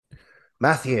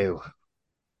Matthew,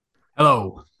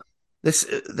 Hello.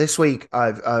 this week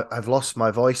I've lost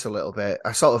my voice a little bit.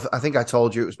 I think I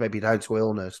told you it was maybe down to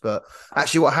illness, but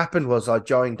actually what happened was I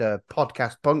joined a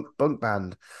podcast bunk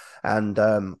band, and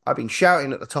I've been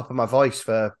shouting at the top of my voice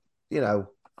for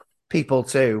people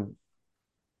to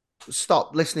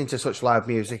stop listening to such loud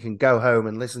music and go home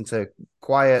and listen to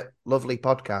quiet, lovely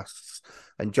podcasts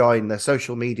and join their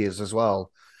social medias as well.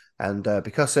 And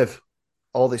because of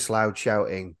all this loud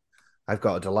shouting, I've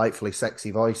got a delightfully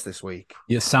sexy voice this week.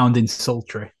 You're sounding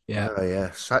sultry. Yeah. Oh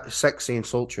yeah, sexy and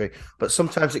sultry. But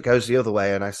sometimes it goes the other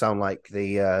way, and I sound like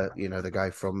the guy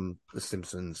from The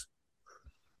Simpsons.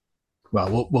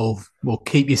 Well, we'll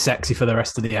keep you sexy for the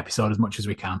rest of the episode as much as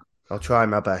we can. I'll try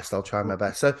my best. I'll try my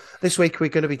best. So this week we're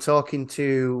going to be talking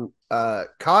to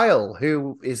Kyle,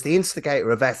 who is the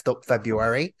instigator of Effed Up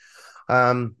February,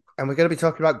 and we're going to be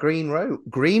talking about Green Room.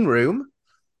 Green Room.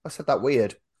 I said that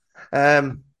weird.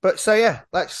 But so yeah,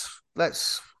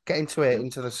 let's get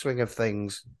into the swing of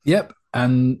things. Yep.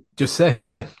 And just say,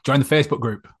 join the Facebook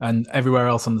group and everywhere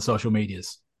else on the social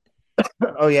medias.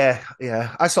 Oh yeah,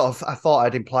 yeah. I thought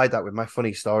I'd implied that with my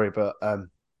funny story, but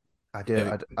I did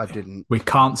Yeah, I didn't. we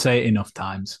can't say it enough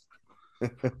times.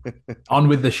 On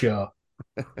with the show.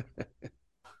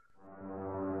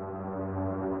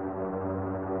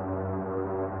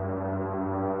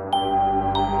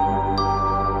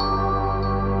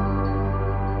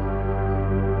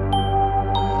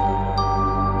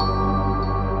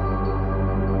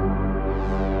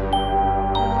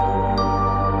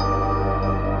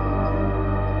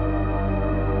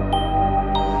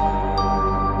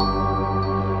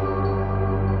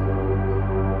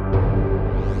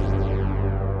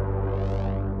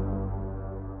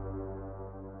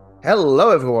 Hello,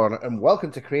 everyone, and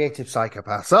welcome to Creative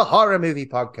Psychopaths, a horror movie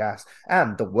podcast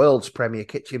and the world's premier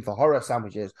kitchen for horror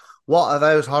sandwiches. What are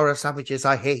those horror sandwiches?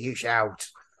 I hear you shout.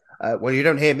 Well, you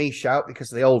don't hear me shout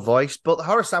because of the old voice, but the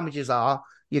horror sandwiches are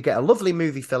you get a lovely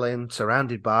movie fill-in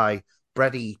surrounded by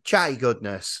bready, chatty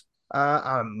goodness.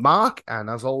 I'm Mark,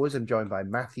 and as always, I'm joined by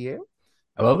Matthew.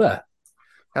 Hello there.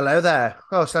 Hello there.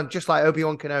 Oh, sound just like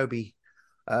Obi-Wan Kenobi.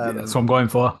 Yeah, that's Um, what I'm going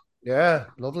for. yeah,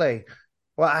 lovely.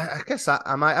 Well, I guess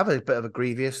I might have a bit of a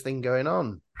grievous thing going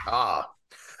on.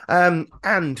 And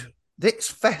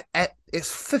it's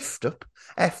effed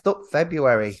up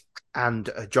February, and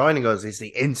joining us is the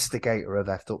instigator of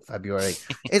effed up February.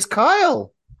 It's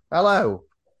Kyle. Hello.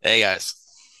 Hey guys.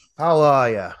 How are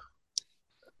you?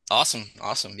 Awesome.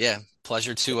 Yeah.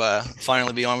 Pleasure to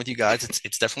finally be on with you guys.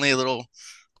 It's definitely a little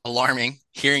alarming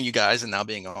hearing you guys and now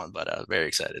being on, but very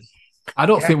excited. I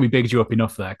don't Yeah. think we bigged you up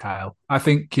enough there, Kyle. I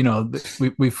think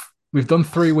we've done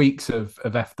 3 weeks of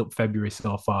effed up February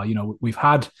so far. We've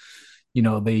had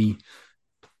the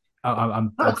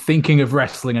I'm thinking of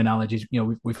wrestling analogies.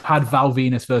 We've had Val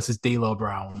Venus versus D'Lo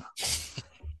Brown.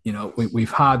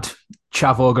 We've had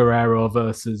Chavo Guerrero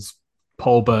versus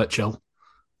Paul Burchill,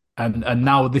 and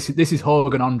now this is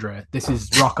Hogan Andre. This is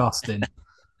Rock Austin,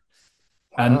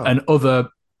 and Wow. and other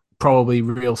probably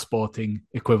real sporting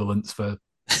equivalents for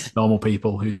normal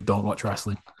people who don't watch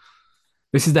wrestling.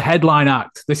 This is the headline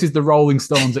act. This is the Rolling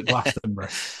Stones at Glastonbury.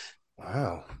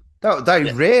 Wow. They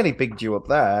Yeah. really bigged you up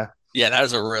there. Yeah,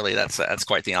 that's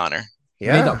quite the honor. You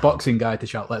need Yeah. that boxing guy to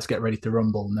shout, "Let's get ready to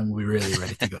rumble," and then we'll be really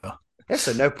ready to go. Yeah,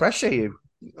 so no pressure.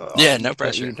 Yeah, no You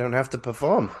pressure. don't have to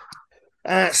perform.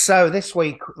 So this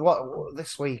week, what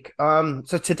this week?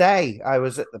 So today I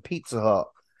was at the Pizza Hut,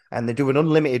 and they do an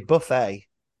unlimited buffet.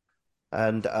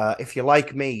 And if you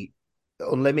like me,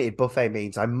 unlimited buffet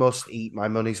means I must eat my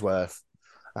money's worth.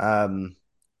 Um,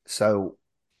 so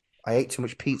I ate too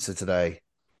much pizza today.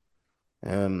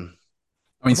 Um,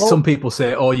 I mean, some well, people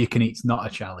say all you can eat's not a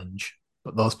challenge,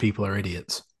 but those people are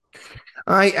idiots.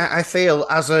 I feel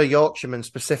as a Yorkshireman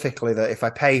specifically that if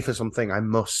I pay for something, I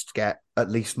must get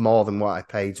at least more than what I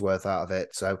paid's worth out of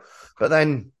it. So, but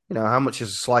then how much is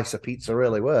a slice of pizza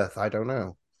really worth? I don't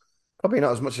know. Probably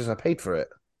not as much as I paid for it.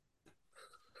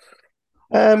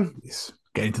 It's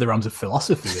getting to the realms of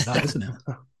philosophy with that, isn't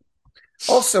it?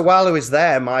 Also, while I was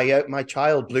there, my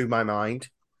child blew my mind.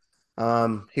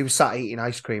 He was sat eating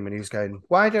ice cream and he was going,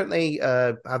 "Why don't they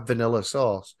have vanilla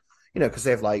sauce? Because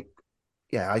they have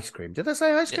ice cream. Did I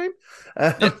say ice Yeah. cream?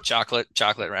 Yep. Chocolate,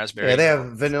 Yeah, raspberry, they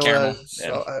have vanilla. caramel.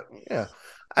 Yeah. Yeah."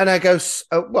 And I go,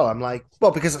 "Well, I'm like,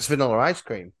 well, because it's vanilla ice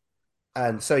cream."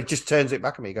 And so he just turns it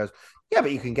back at me. He goes, "Yeah,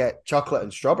 but you can get chocolate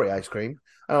and strawberry ice cream."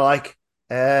 And I'm like,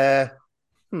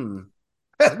 hmm.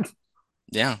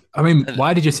 Yeah. I mean,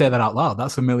 why did you say that out loud?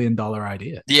 That's $1 million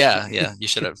idea. Yeah. You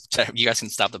should have. You guys can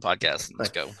stop the podcast and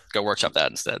just go workshop that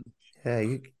instead.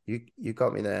 Yeah, you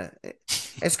got me there.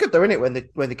 It's good though, isn't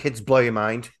it? When the kids blow your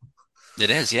mind. It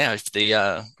is, yeah. If the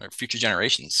our future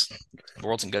generations, the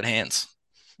world's in good hands.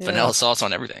 Yeah. Vanilla sauce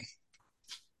on everything.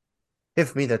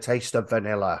 Give me the taste of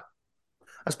vanilla.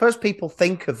 I suppose people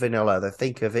think of vanilla, they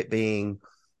think of it being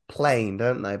plain,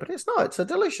 don't they? But it's not, it's a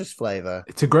delicious flavor.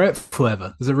 It's a great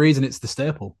flavor. There's a reason it's the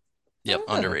staple. Yep,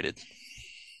 Yeah. underrated.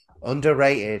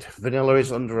 Underrated. Vanilla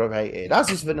is underrated. As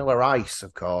is Vanilla Ice,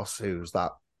 of course, who's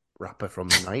that rapper from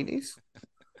the 90s?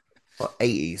 Or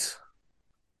 80s?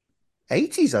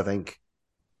 80s, I think.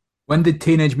 When did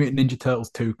Teenage Mutant Ninja Turtles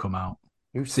 2 come out?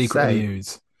 Who's to Secret of the say?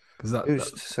 Ooze. Because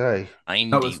Who's to say?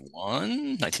 that was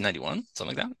 1991,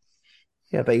 something like that.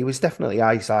 Yeah, but he was definitely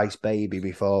Ice Ice Baby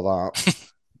before that.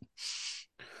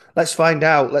 Let's find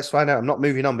out. Let's find out. I'm not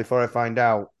moving on before I find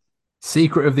out.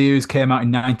 Secret of the Ooze came out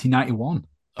in 1991.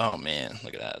 Oh man,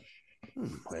 look at that.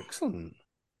 Excellent.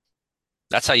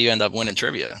 That's how you end up winning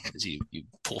trivia, is you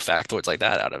pull factoids like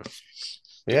that out of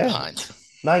your Yeah. behind.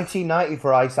 1990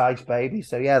 for Ice Ice Baby.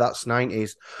 So yeah, that's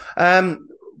 90s. Um,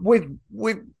 we've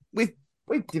we've we've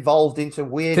we've devolved into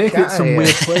weird Taking it chat some here.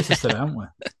 weird places today, haven't we?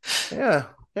 Yeah,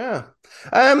 yeah.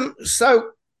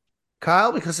 So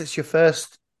Kyle, because it's your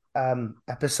first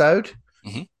episode,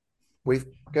 Mhm. we're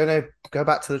gonna go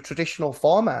back to the traditional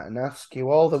format and ask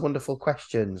you all the wonderful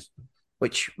questions,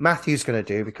 which Matthew's gonna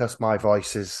do because my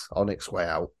voice is on its way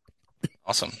out.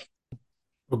 Awesome.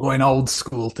 We're going old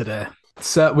school today.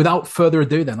 So, without further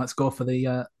ado, then let's go for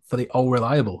the all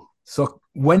reliable. So,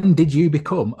 when did you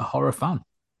become a horror fan?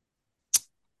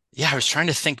 Yeah, I was trying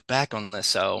to think back on this.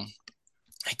 So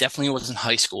I definitely was in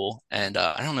high school, and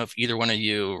I don't know if either one of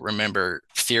you remember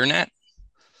FearNet,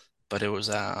 but it was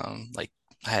like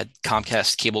I had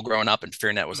Comcast cable growing up, and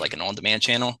FearNet was like an on-demand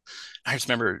channel. I just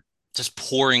remember just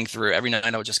pouring through every night.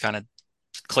 I would just kind of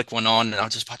click one on, and I'll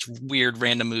just watch weird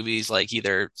random movies, like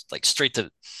either like straight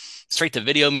to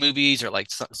video movies, or like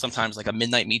sometimes like a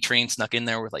midnight meat train snuck in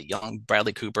there with like young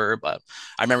Bradley Cooper. But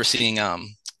I remember seeing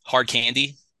Hard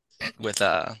Candy with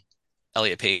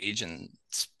Elliot Page and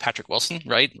Patrick Wilson,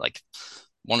 right? Like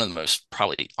one of the most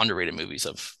probably underrated movies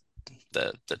of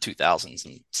the 2000s,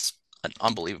 and it's an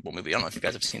unbelievable movie. I don't know if you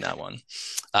guys have seen that one.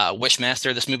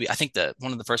 Wishmaster, this movie, I think the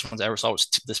one of the first ones I ever saw was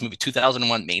this movie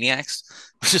 2001 Maniacs,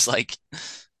 which is like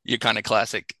your kind of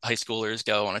classic high schoolers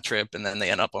go on a trip and then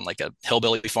they end up on like a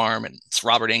hillbilly farm, and it's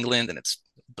Robert England, and it's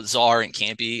bizarre and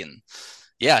campy. And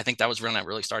yeah, I think that was when I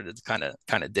really started to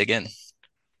kind of dig in.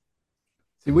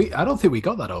 See, I don't think we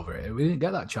got that over here. We didn't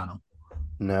get that channel.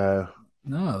 No.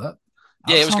 No,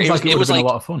 Yeah, that it was sounds great. like it It would have was been a like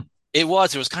lot of fun. it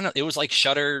was like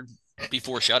Shutter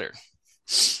before Shutter.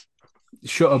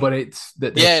 Shutter, but it's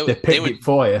that Yeah, they they picked would. it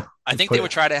for you. I They think they put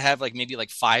would it. try to have like maybe like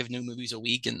five new movies a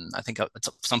week, and I think at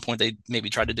some point they maybe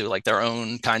tried to do like their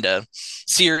own kind of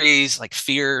series, like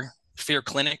Fear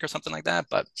Clinic or something like that.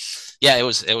 But yeah, it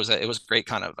was a great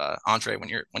kind of entree when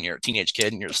you're a teenage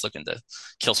kid and you're just looking to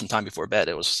kill some time before bed.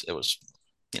 It was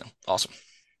awesome.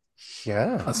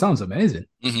 Yeah. That sounds amazing.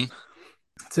 Hmm.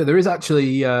 So there is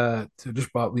actually so just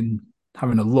about been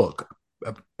having a look.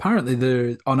 Apparently,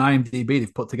 they're on IMDb.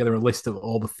 They've put together a list of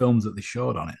all the films that they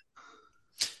showed on it.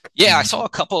 Yeah, I saw a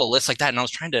couple of lists like that, and I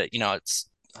was trying to,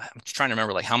 I'm trying to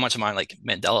remember like how much am I like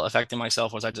Mandela affecting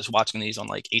myself? Was I just watching these on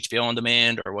like HBO on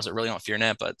demand, or was it really on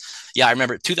FearNet? But yeah, I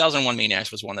remember 2001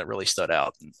 Maniacs was one that really stood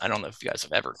out. I don't know if you guys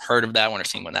have ever heard of that one or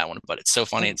seen that one, but it's so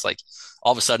funny. It's like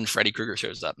all of a sudden Freddy Krueger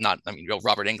shows up. Not, I mean,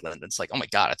 Robert Englund. It's like, oh my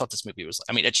god, I thought this movie was.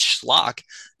 I mean, it's schlock,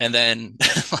 and then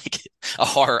like a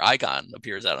horror icon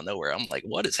appears out of nowhere. I'm like,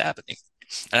 what is happening?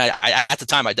 And I at the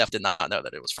time I definitely did not know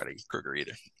that it was Freddy Krueger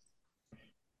either.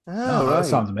 Oh, No, that right.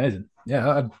 sounds amazing.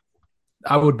 Yeah,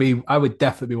 I would be. I would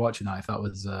definitely be watching that if that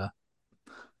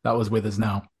was with us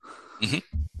now. Hmm.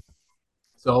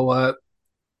 So,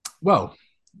 well,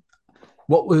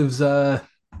 what was the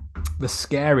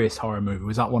scariest horror movie?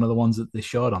 Was that one of the ones that they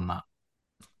showed on that?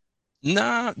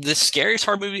 Nah, the scariest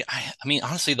horror movie. I mean,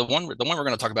 honestly, the one we're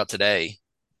going to talk about today,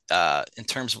 in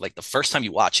terms of like the first time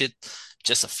you watch it,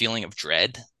 just a feeling of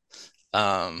dread.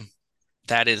 Um,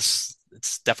 that is,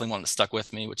 it's definitely one that stuck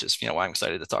with me, which is why I'm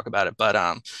excited to talk about it. But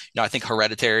I think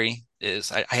Hereditary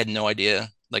is. I had no idea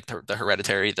like the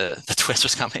Hereditary the twist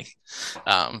was coming.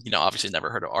 Obviously never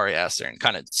heard of Ari Aster, and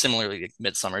kind of similarly like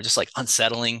Midsummer, just like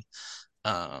unsettling.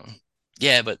 Um,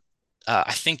 yeah, but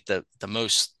I think the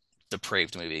most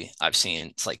depraved movie I've seen.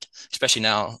 It's like, especially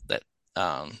now that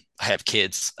I have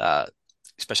kids,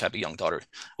 especially I have a young daughter.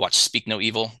 Watch Speak No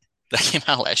Evil that came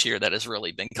out last year. That has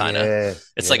really been kind of. Yeah.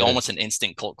 It's like Yeah. almost an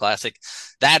instant cult classic.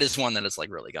 That is one that is like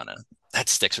really gonna that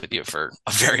sticks with you for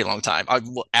a very long time. I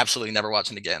will absolutely never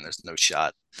watch it again. There's no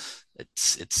shot.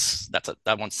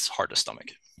 That one's hard to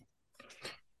stomach.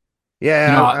 You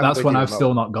Yeah, know, I'm that's with one you I've on that still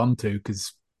one. not gone to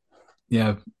because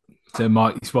yeah, So,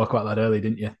 Mark, you spoke about that earlier,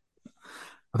 didn't you?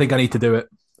 I think I need to do it.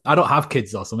 I don't have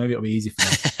kids though, so maybe it'll be easy for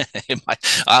me.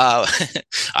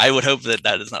 I would hope that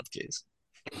that is not the case.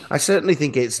 I certainly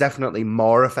think it's definitely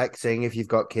more affecting if you've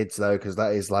got kids though, because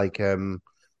that is like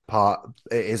part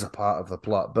it is a part of the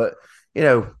plot. But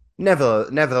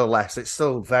nevertheless, it's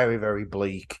still very, very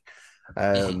bleak.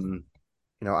 Mhm. Um,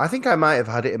 I think I might have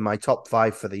had it in my top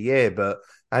five for the year, but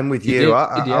I'm with You you.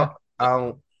 did, yeah.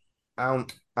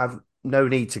 I've no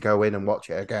need to go in and watch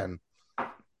it again.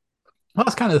 Well,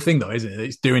 that's kind of the thing, though, isn't it?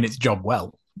 It's doing its job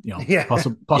well. Yeah,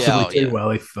 Possibly Yeah, oh, too yeah.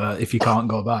 well if you can't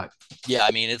go back. Yeah,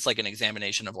 I mean, it's like an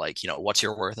examination of like, what's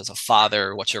your worth as a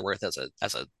father, what's your worth as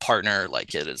a partner.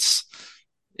 Like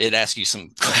it asks you some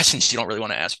questions you don't really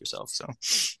want to ask yourself. So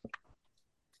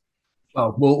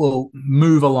Well, we'll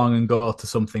move along and go to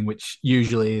something which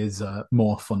usually is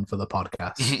more fun for the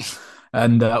podcast.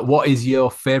 And what is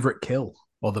your favorite kill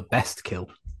or the best kill?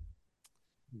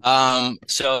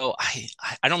 so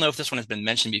I don't know if this one has been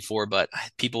mentioned before, but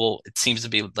people it seems to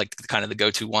be like kind of the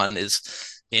go-to one is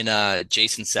in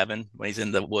Jason 7 when he's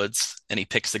in the woods and he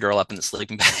picks the girl up in the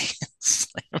sleeping bag and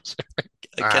slams her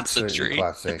against the absolutely tree.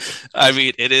 classic. I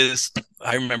mean, it is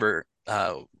I remember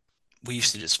we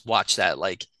used to just watch that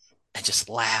like and just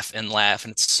laugh and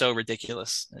it's so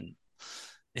ridiculous and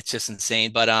it's just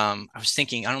insane. But I was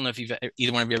thinking, I don't know if you've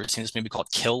either one of you ever seen this movie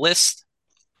called Kill List.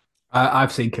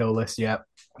 I've seen Kill List, yeah,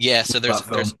 Yeah, so that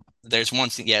film. there's one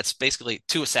scene, yeah, it's basically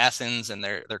two assassins and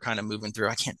they're kind of moving through.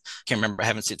 I can't remember. I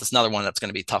haven't seen this another one that's going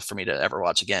to be tough for me to ever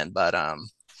watch again, but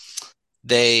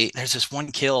there's this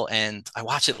one kill and I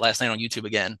watched it last night on YouTube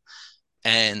again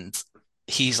and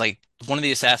he's like one of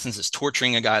the assassins is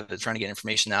torturing a guy that's trying to get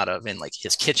information out of in like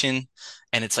his kitchen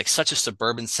and it's like such a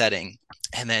suburban setting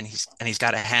and then he's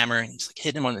got a hammer and he's like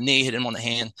hitting him on the knee, hitting him on the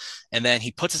hand, and then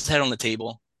he puts his head on the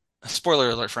table. Spoiler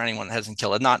alert for anyone that hasn't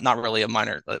killed it. Not really a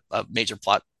major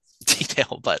plot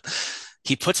detail, but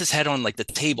he puts his head on like the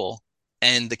table,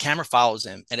 and the camera follows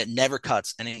him, and it never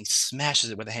cuts, and then he smashes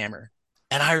it with a hammer.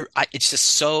 And it's just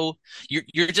so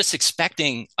you're just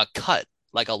expecting a cut,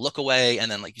 like a look away, and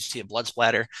then like you see a blood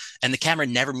splatter, and the camera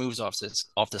never moves off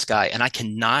this guy, and I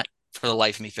cannot for the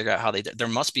life of me figure out how they did. There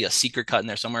must be a secret cut in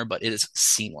there somewhere, but it is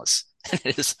seamless.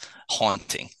 It is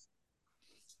haunting.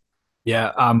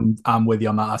 Yeah, I'm with you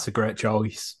on that. That's a great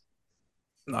choice.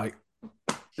 Like,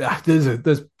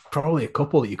 there's probably a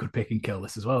couple that you could pick and kill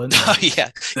this as well, isn't Oh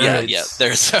there? yeah, yeah. It's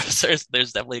There's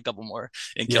definitely a couple more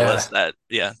in Kill yeah, List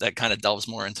that kind of delves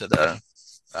more into the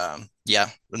yeah,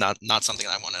 not something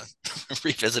I want to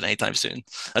revisit anytime soon.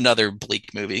 Another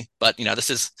bleak movie, but this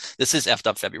is effed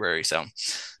up February, so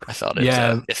I felt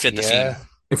yeah. it fit the theme. Yeah,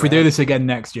 If we do yeah. this again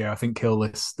next year, I think Kill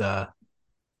List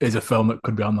is a film that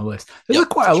could be on the list. There's Yep,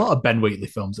 quite for a sure. lot of Ben Wheatley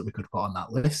films that we could put on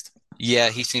that list. Yeah,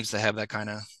 he seems to have that kind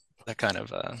of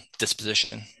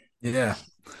disposition. Yeah.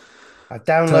 I've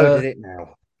downloaded Uh, it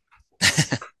now.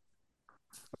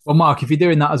 well, Mark, if you're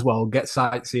doing that as well, get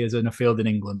Sightseers in a Field in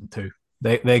England too.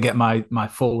 They get my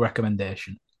full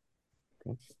recommendation.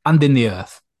 And In the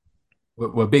Earth.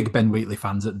 We're big Ben Wheatley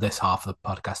fans at this half of the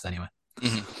podcast anyway.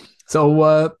 Mhm.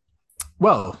 So,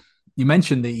 well, you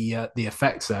mentioned the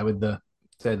effects there with the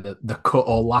cut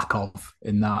or lack of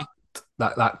in that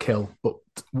kill. But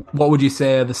what would you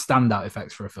say are the standout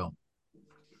effects for a film?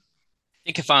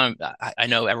 Think if I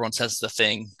know everyone says the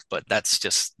thing, but that's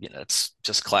just it's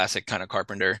just classic kind of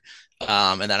Carpenter.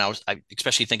 And then I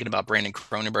especially thinking about Brandon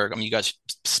Cronenberg. I mean, you guys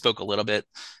spoke a little bit,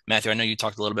 Matthew. I know you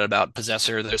talked a little bit about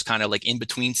Possessor. There's kind of like in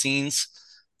between scenes,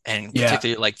 and Yeah,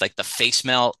 particularly like the face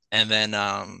melt, and then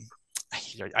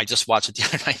I just watched it the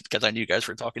other night because I knew you guys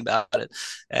were talking about it,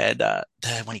 and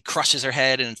when he crushes her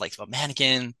head and it's like a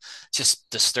mannequin, just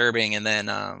disturbing. And then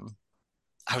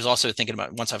I was also thinking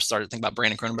about once I've started thinking about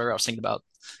Brandon Cronenberg, I was thinking about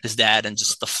his dad and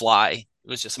just The Fly. It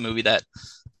was just a movie that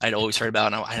I'd always heard about,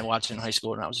 and I watched it in high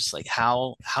school, and I was just like,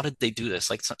 how did they do this?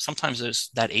 Like sometimes there's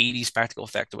that '80s practical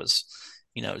effect was,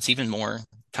 it's even more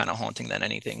kind of haunting than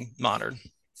anything modern.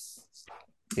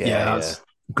 yeah, Yeah, yeah. that's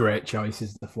great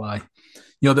choices. The Fly.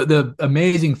 The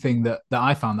amazing thing that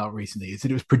I found out recently is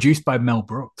that it was produced by Mel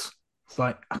Brooks. It's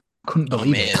like I couldn't Oh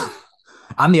believe it. man,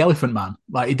 And The Elephant Man.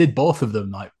 Like he did both of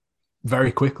them like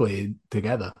very quickly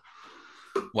together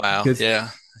wow, because yeah,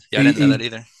 yeah, I he, didn't know that he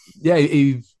either. yeah,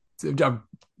 I've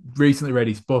recently read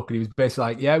his book and he was basically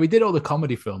like, yeah, we did all the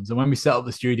comedy films. And when we set up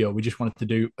the studio, we just wanted to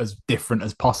do as different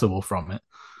as possible from it.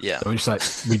 Yeah.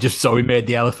 So we made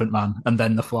The Elephant Man and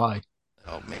then The Fly.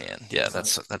 Oh man, yeah,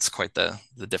 that's quite the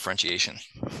differentiation.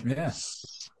 Yeah.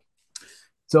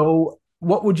 So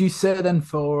what would you say then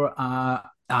for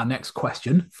our next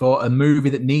question for a movie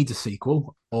that needs a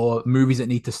sequel or movies that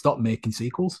need to stop making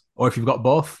sequels? Or if you've got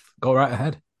both, go right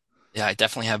ahead. Yeah, I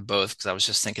definitely have both because I was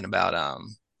just thinking about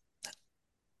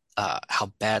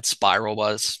how bad Spiral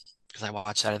was because I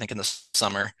watched that I think in the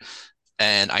summer,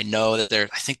 and I know that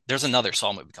I think there's another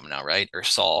Saw movie coming out, right? Or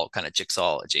Saw kind of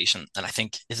Jigsaw adjacent, and I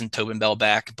think isn't Tobin Bell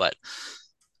back, but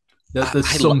There's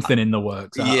I something in the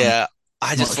works. I'm yeah,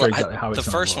 I not just sure exactly how the it's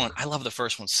going to first one. look. I love the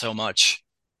first one so much,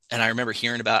 and I remember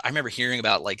hearing about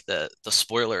like the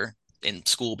spoiler in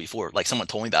school before, like someone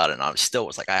told me about it, and I was still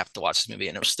was like, I have to watch this movie,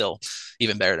 and it was still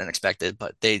even better than expected.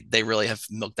 But they really have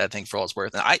milked that thing for all it's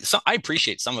worth, and I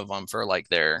appreciate some of them for like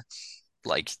their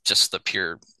like just the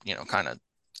pure kind of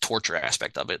torture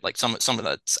aspect of it. Like some of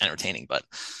that's entertaining, but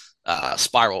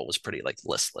Spiral was pretty like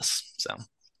listless. So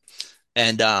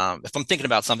and if I'm thinking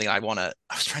about something I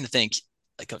was trying to think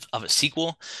like of a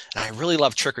sequel, and I really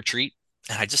love Trick or Treat,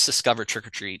 and I just discovered Trick or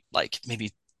Treat like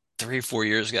maybe 3 or 4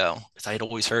 years ago because I had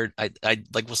always heard I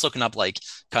like was looking up like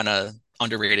kind of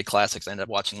underrated classics. I ended up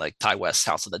watching like Ty West's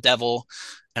House of the Devil,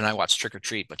 and I watched Trick or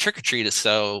Treat. But Trick or Treat is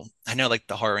so I know like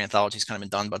the horror anthology's kind of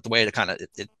been done, but the way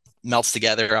it melts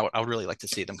together, I would really like to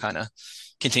see them kind of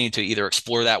continue to either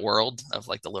explore that world of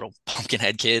like the little pumpkin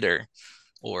head kid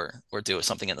or do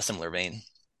something in a similar vein.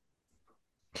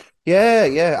 Yeah,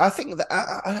 yeah. I think that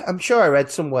I'm sure I read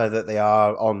somewhere that they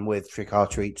are on with Trick or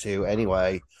Treat too.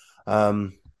 Anyway,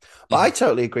 um, but I Mhm.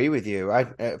 totally agree with you.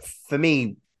 For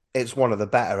me, it's one of the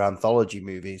better anthology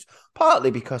movies, partly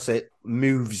because it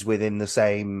moves within the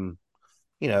same,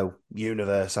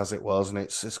 universe as it was, and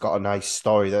it's got a nice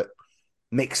story that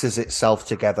mixes itself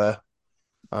together.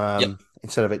 Yep.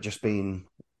 Instead of it just being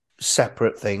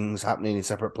separate things happening in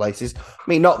separate places. I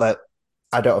mean, not that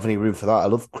I don't have any room for that. I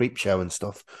love Creepshow and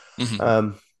stuff. Hmm.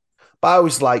 Um, but I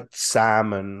always liked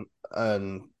Sam, and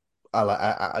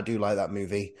I do like that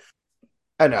movie.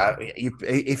 And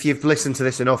if you've listened to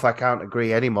this enough, I can't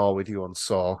agree anymore with you on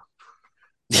Saw.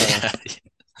 Uh, Yeah.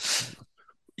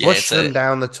 Yeah. Flush them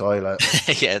down the toilet.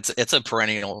 Yeah. It's a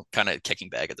perennial kind of kicking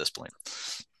bag at this point.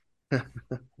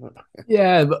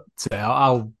 Yeah, but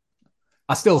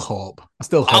I still hope. I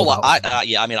still hold out for one.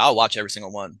 Yeah. I mean, I'll watch every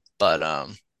single one, but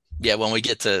yeah. When we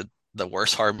get to the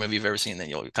worst horror movie you've ever seen, then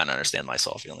you'll kind of understand my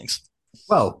Saw feelings.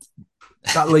 Well,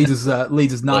 that leads us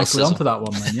Little nicely sizzle. onto that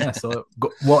one then. Yeah. So,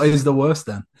 what is the worst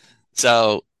then?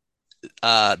 So,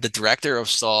 the director of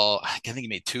Saw, I think he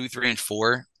made two, three, and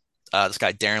four. This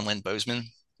guy Darren Lynn Bozeman.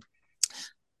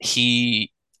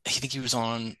 He I think he was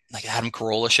on like Adam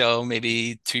Carolla show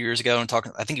maybe 2 years ago and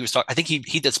talking. I think he was talking. I think he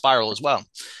did Spiral as well,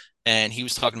 and he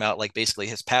was talking about like basically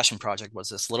his passion project was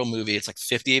this little movie. It's like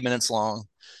 58 minutes long,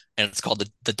 and it's called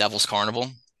the Devil's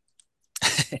Carnival,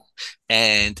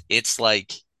 and it's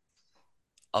like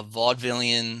a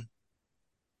vaudevillian,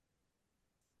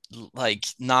 like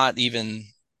not even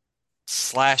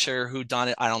slasher who done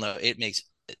it. I don't know. It makes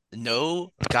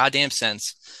no goddamn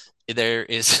sense. There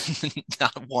is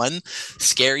not one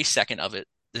scary second of it.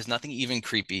 There's nothing even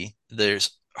creepy.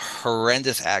 There's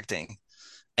horrendous acting,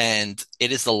 and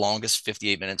it is the longest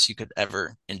 58 minutes you could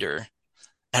ever endure.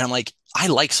 And I'm like, I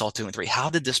like Saw 2 and 3. How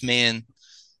did this man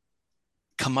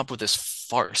come up with this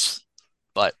farce?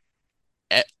 But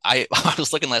I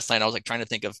was looking last night. I was like trying to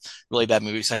think of really bad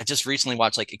movies. I just recently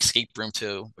watched like Escape Room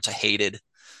 2, which I hated.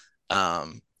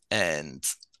 Um, and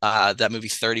that movie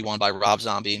 31 by Rob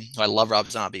Zombie. I love Rob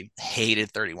Zombie.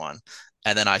 Hated 31.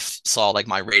 And then I saw like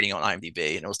my rating on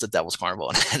IMDb, and it was The Devil's Carnival,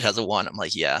 and it has a one. I'm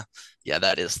like, yeah, yeah,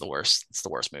 that is the worst. It's the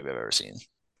worst movie I've ever seen.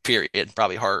 Period.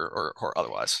 Probably horror or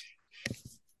otherwise.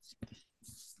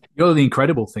 You know, the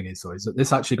incredible thing is though, is that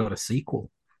this actually got a sequel.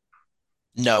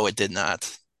 No, it did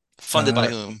not. Funded by Uh,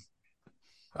 whom?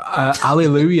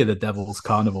 Alleluia, the Devil's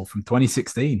Carnival from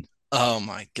 2016. Oh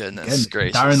my goodness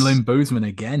Again, Darren gracious. Lynn Boozman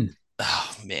again.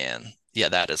 Oh man. Yeah,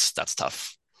 that's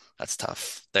tough. That's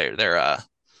tough. They're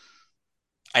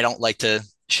I don't like to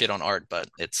shit on art, but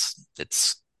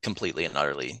it's completely and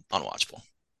utterly unwatchable.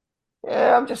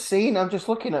 Yeah, I'm just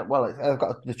looking at. Well, I've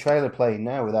got the trailer playing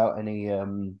now without any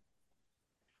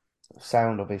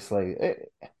sound. Obviously,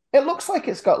 it looks like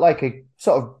it's got like a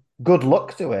sort of good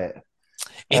look to it.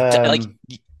 It like Um,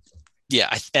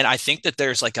 yeah, and I think that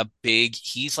there's like a big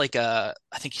he's like a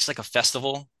I think he's like a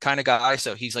festival kind of guy,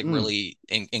 so he's like mm, really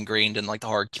ingrained in like the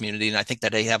horror community, and I think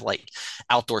that they have like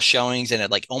outdoor showings, and it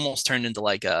like almost turned into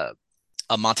like a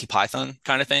Monty Python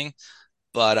kind of thing.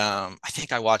 But I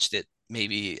think I watched it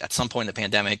maybe at some point in the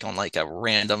pandemic on like a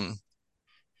random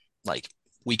like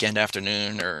weekend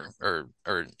afternoon or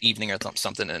evening or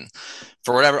something, and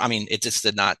for whatever, I mean, it just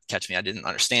did not catch me. I didn't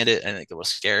understand it, and it was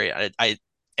scary. I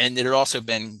and it had also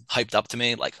been hyped up to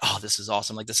me like, oh, this is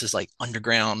awesome, like this is like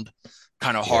underground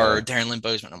kind of horror, yeah, Darren Lynn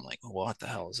Bozeman. I'm like, what the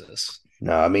hell is this?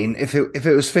 No, I mean if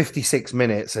it was 56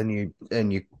 minutes and you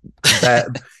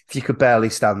could if you could barely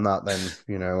stand that, then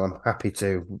I'm happy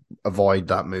to avoid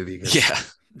that movie because Yeah.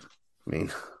 I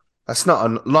mean that's not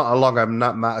a long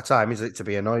amount of time, is it, to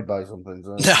be annoyed by something?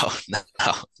 So No,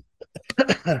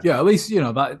 no. Yeah, at least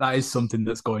that is something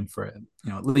that's going for it.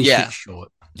 At least Yeah. it's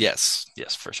short. Yes.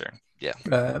 Yes, for sure. Yeah.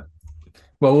 Uh,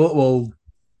 well, we'll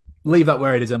leave that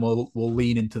where it is, and we'll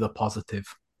lean into the positive.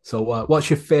 So, what's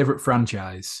your favorite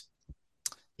franchise?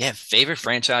 Yeah. Favorite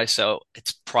franchise. So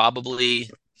it's probably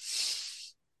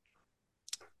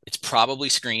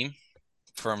Scream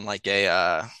from like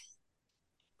a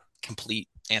complete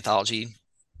anthology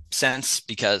sense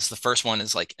because the first one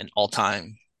is like an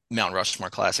all-time Mount Rushmore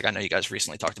classic. I know you guys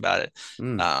recently talked about it.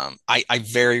 mm. I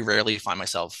very rarely find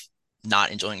myself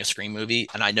not enjoying a Scream movie,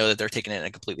 and I know that they're taking it in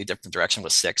a completely different direction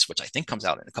with six, which I think comes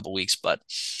out in a couple weeks. But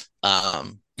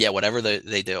yeah, whatever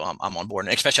they do, I'm on board.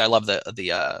 And especially, I love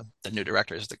the new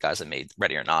directors, the guys that made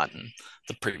Ready or Not and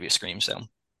the previous Scream. So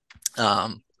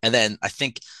and then I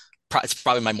think it's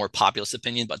probably my more populist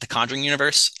opinion, but the Conjuring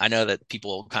universe, I know that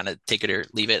people kind of take it or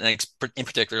leave it. And in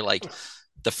particular, like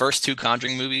the first two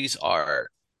Conjuring movies are,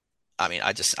 I mean,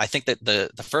 I think that the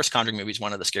first Conjuring movie is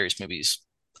one of the scariest movies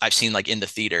I've seen like in the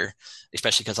theater,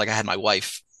 especially because like I had my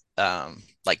wife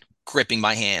like gripping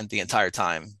my hand the entire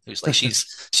time. Who's like she's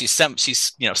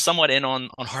somewhat in on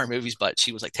horror movies, but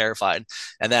she was like terrified.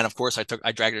 And then of course I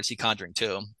dragged her to see Conjuring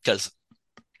 2 because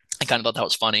I kind of thought that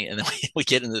was funny. And then we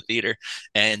get into the theater,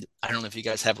 and I don't know if you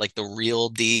guys have like the real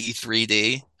D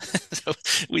 3D. So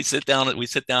we sit down,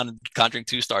 and Conjuring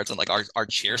 2 starts, and like our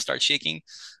chair starts shaking.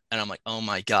 And I'm like, oh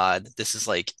my God, this is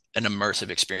like an immersive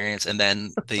experience. And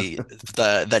then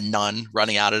the nun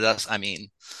running out at us. I mean,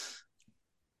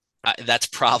 that's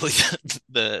probably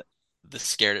the the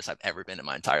scaredest I've ever been in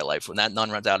my entire life. When that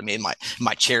nun runs out of me, and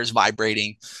my chair's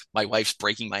vibrating, my wife's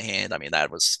breaking my hand. I mean,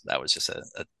 that was just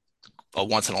a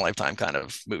once in a lifetime kind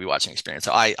of movie watching experience.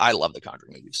 So I love the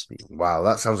Conjuring movies. Wow,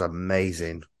 that sounds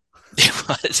amazing. It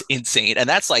was insane, and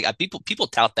that's like people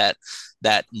tout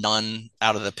that nun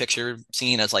out of the picture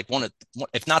scene as like one of,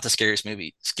 if not the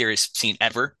scariest scene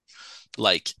ever.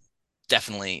 Like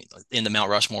definitely in the Mount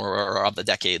Rushmore of the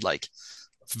decade. Like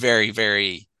very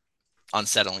very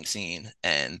unsettling scene,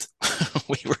 and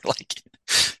we were like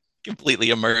completely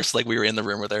immersed, like we were in the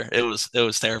room with her. It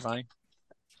was terrifying.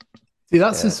 See,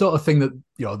 that's the Yeah. sort of thing that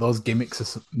those gimmicks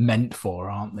are meant for,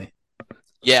 aren't they? I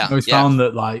Yeah, always yeah. found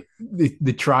that like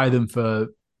they try them for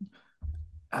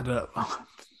I don't know,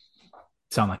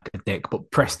 sound like a dick,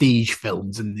 but prestige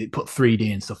films, and they put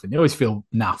 3D and stuff in. They always feel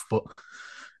naff. But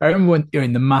I remember when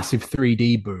during the massive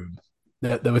 3D boom,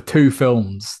 there were two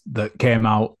films that came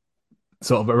out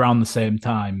sort of around the same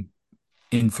time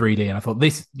in 3D, and I thought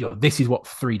this is what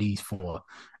 3D is for,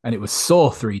 and it was Saw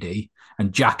 3D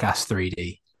and Jackass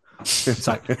 3D. It's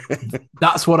like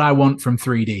that's what I want from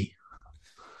 3D.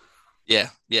 Yeah,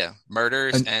 yeah.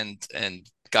 Murders And and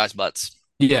guys' butts.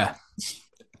 yeah,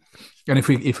 and if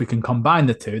we can combine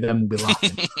the two, then we'll be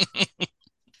laughing.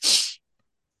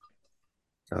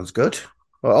 Sounds good.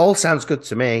 Well, it all sounds good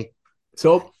to me.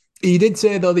 So you did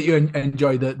say though that you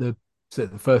enjoyed the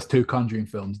first two Conjuring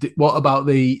films. What about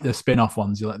the spin off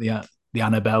ones? You like the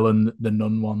Annabelle and the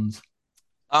Nun ones?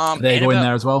 Are they going Annabelle.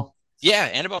 there as well? Yeah,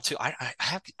 Annabelle 2. I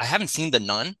haven't seen The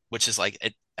Nun, which is like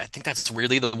it, I think that's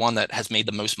weirdly the one that has made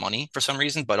the most money for some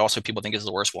reason, but also people think is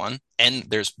the worst one. And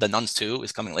there's The Nuns 2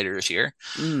 is coming later this year.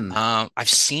 Mm. I've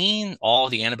seen all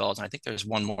the Annabelles, and I think there's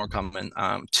one more coming.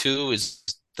 Two is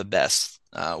the best.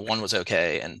 One was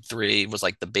okay, and three was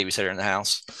like the babysitter in the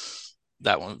house.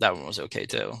 That one was okay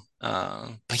too.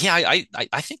 But yeah,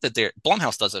 I think that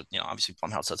Blumhouse does obviously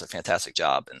Blumhouse does a fantastic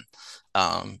job,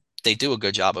 and they do a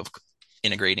good job of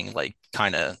integrating like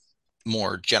kind of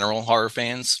more general horror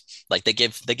fans. Like they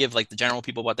give like the general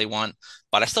people what they want,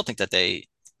 but I still think that he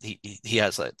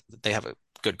has they have a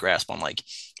good grasp on like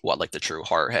what like the true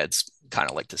horror heads kind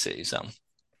of like to see. So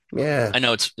Yeah. I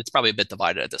know it's probably a bit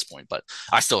divided at this point, but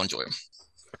I still enjoy them.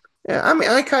 Yeah, I mean,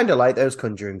 I kind of like those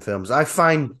Conjuring films. I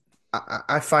find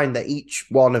that each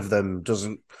one of them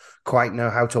doesn't quite know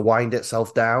how to wind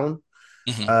itself down.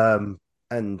 Hmm.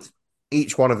 And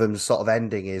each one of them's sort of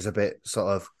ending is a bit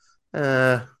sort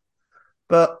of,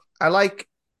 but I like,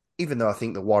 even though I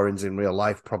think the Warrens in real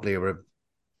life probably are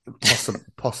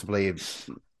possibly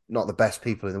not the best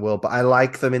people in the world, but I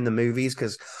like them in the movies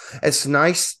because it's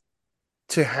nice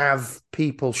to have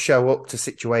people show up to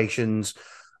situations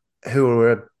who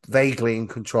are vaguely in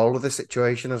control of the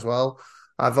situation as well.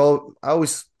 I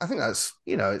think that's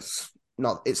it's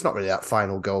not really that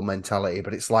final goal mentality,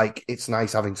 but it's like it's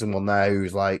nice having someone there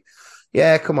who's like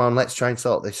yeah, come on, let's try and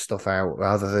sort this stuff out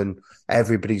rather than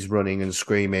everybody's running and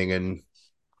screaming and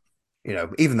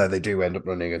even though they do end up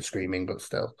running and screaming, but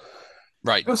still.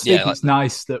 Right. I just think Yeah. it's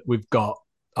nice that we've got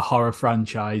a horror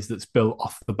franchise that's built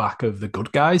off the back of the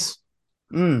good guys.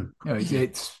 Mm.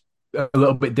 It's a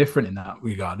little bit different in that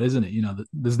regard, isn't it?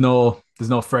 There's no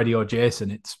Freddy or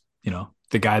Jason. It's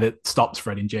the guy that stops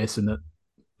Freddy and Jason. That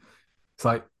it's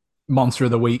like monster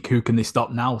of the week. Who can they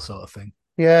stop now? Sort of thing.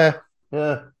 Yeah,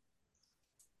 yeah.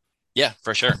 Yeah,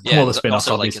 for sure. Yeah, Well, the and spin-offs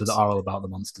also like obviously that it's are all about the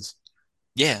monsters.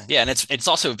 yeah, and it's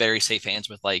also very safe hands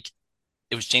with like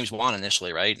it was James Wan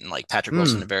initially, right? And like Patrick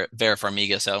Wilson and Mm. Vera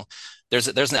Farmiga. So there's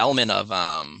an element of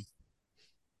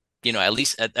at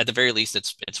least at the very least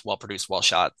it's well produced, well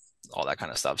shot, all that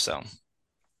kind of stuff. So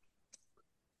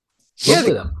Yeah,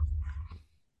 Lovely then.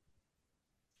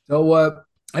 So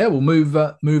yeah, we'll move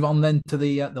on then to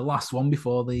the last one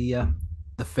before the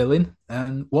fill-in.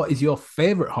 And what is your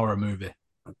favorite horror movie?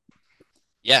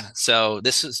 yeah, so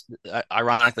this is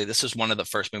ironically this is one of the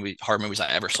first horror movies I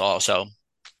ever saw. So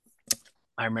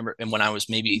I remember, and when I was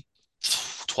maybe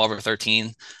 12 or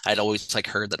 13, I'd always like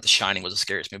heard that The Shining was the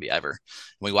scariest movie ever.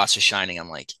 When we watched The Shining, I'm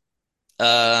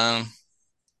um,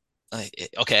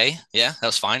 okay, yeah, that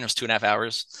was fine. It was 2.5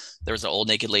 hours. There was an old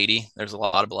naked lady. There's a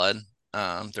lot of blood.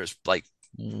 There's like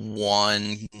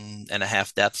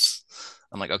 1.5 deaths.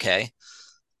 I'm like, okay.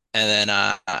 And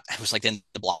then it was like in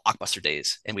the blockbuster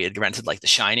days, and we had rented like The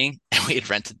Shining, and we had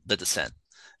rented The Descent,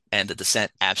 and The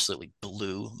Descent absolutely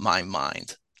blew my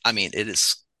mind. I mean,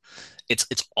 it's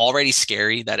already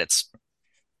scary that it's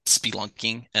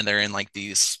spelunking and they're in like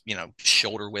these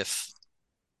shoulder width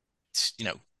you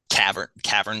know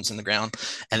caverns in the ground,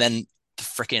 and then the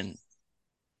freaking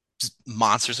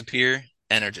monsters appear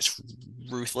and are just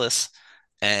ruthless.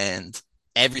 And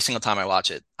every single time I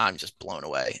watch it, I'm just blown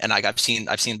away. And I've seen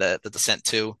the Descent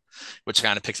 2, which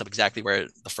kind of picks up exactly where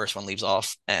the first one leaves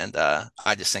off. And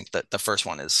I just think that the first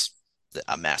one is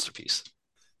a masterpiece.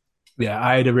 Yeah,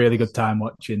 I had a really good time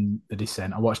watching The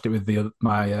Descent. I watched it with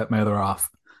my other half,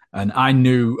 and I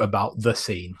knew about the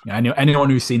scene. I knew anyone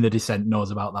who's seen The Descent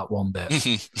knows about that one bit,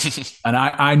 and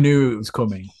I knew it was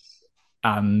coming,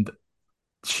 and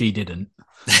she didn't.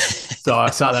 So I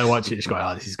sat there watching it, just going,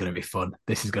 "Oh, this is going to be fun.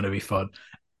 This is going to be fun."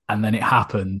 And then it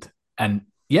happened, and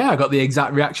yeah, I got the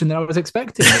exact reaction that I was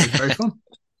expecting. It was very fun.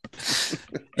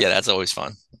 Yeah, that's always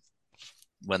fun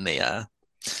when the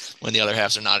other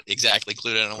halves are not exactly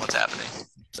clued in on what's happening.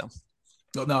 So,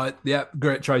 But no, yeah,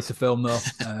 great choice of film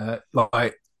though.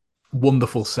 Like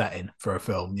wonderful setting for a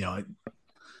film. yeah,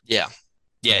 yeah,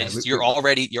 Yeah, you're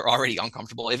already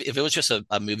uncomfortable. If it was just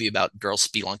a movie about girls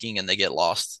spelunking and they get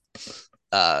lost,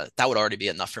 that would already be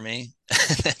enough for me.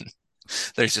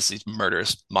 There's just these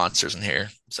murderous monsters in here.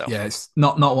 So yeah, it's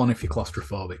not one if you're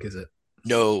claustrophobic, is it?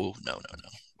 no, no, no, no,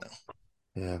 no.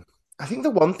 Yeah. I think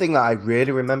the one thing that I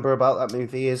really remember about that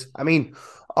movie is, I mean,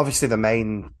 obviously the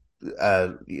main,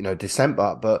 descent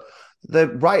part, but the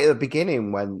right at the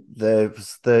beginning when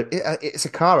it's a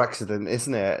car accident,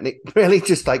 isn't it? And it really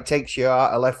just like takes you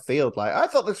out of left field. Like I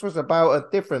thought this was about a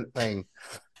different thing.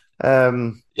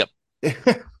 Um, Yep.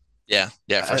 Yeah,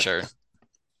 yeah, for uh, sure.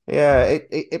 yeah,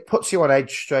 it puts you on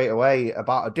edge straight away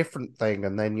about a different thing,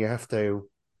 and then you have to.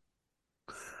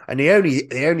 And the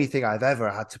only thing I've ever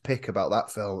had to pick about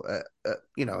that film,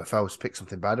 if I was to pick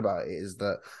something bad about it, is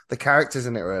that the characters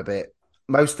in it are a bit.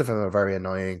 Most of them are very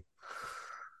annoying.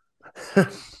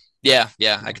 Yeah,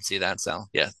 yeah, I can see that. So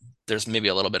yeah, there's maybe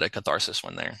a little bit of catharsis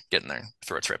when they're getting their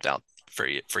throats ripped out for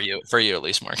you at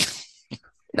least, Mark.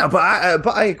 No, but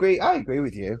I agree. I agree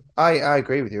with you. I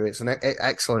agree with you. It's an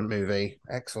excellent movie.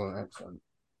 Excellent, excellent.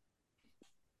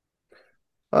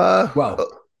 Uh, Well,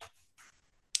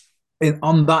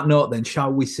 on that note, then,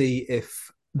 shall we see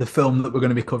if the film that we're going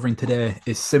to be covering today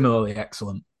is similarly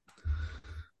excellent?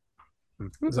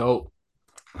 So,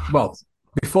 well,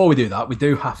 before we do that, we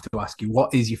do have to ask you,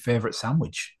 what is your favorite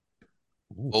sandwich?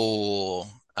 Oh,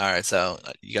 all right. So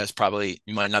you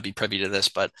might not be privy to this,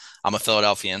 but I'm a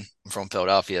Philadelphian. I'm from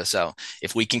Philadelphia. So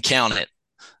if we can count it,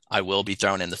 I will be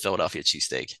throwing in the Philadelphia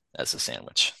cheesesteak as a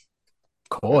sandwich.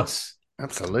 Of course.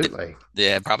 Absolutely.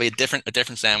 Yeah, probably a different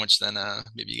sandwich than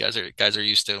maybe you guys are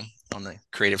used to on the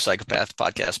Creative Psychopath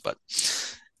podcast. But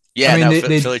I yeah, mean, no,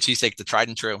 they Philly cheesesteak, the tried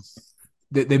and true.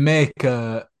 they make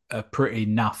a pretty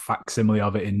naff facsimile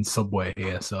of it in Subway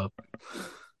here. So,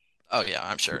 Oh yeah,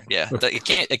 I'm sure. Yeah,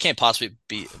 it can't possibly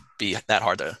be that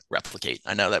hard to replicate.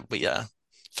 I know that we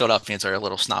Philadelphians are a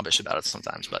little snobbish about it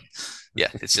sometimes, but yeah,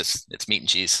 it's meat and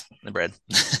cheese and bread.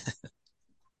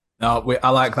 no, I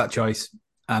like that choice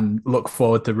and look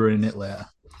forward to ruining it later.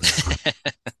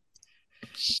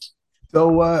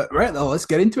 So right now, let's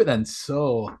get into it then.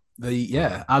 So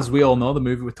as we all know, the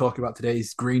movie we're talking about today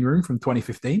is Green Room from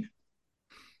 2015.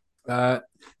 Uh,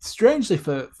 Strangely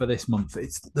for this month,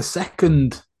 it's the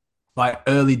second like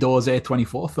early doors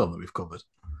A24 film that we've covered.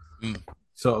 Mm.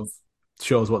 Sort of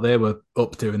shows what they were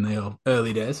up to in the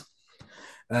early days.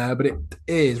 But it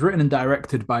is written and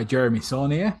directed by Jeremy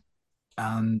Saulnier,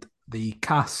 and the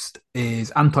cast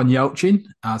is Anton Yelchin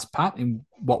as Pat in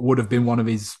what would have been one of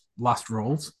his last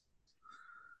roles.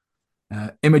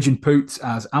 Imogen Poots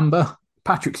as Amber,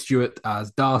 Patrick Stewart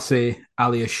as Darcy,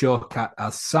 Alia Shawkat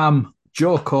as Sam,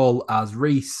 Joe Cole as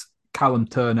Reese, Callum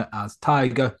Turner as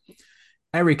Tiger,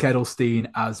 Eric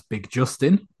Edelstein as Big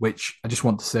Justin, which I just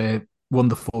want to say,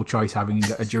 wonderful choice having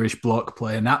a Jewish bloke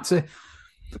play a Nazi,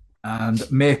 and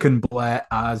Macon Blair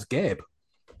as Gabe.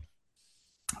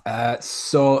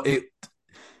 So it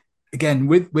again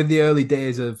with the early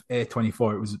days of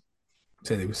A24,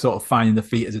 they were sort of finding their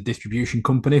feet as a distribution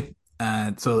company,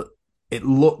 and so it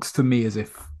looks to me as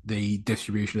if the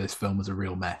distribution of this film was a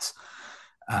real mess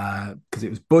because it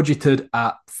was budgeted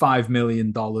at $5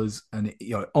 million and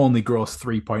it only grossed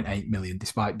 3.8 million,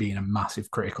 despite being a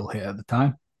massive critical hit at the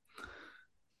time.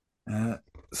 Uh,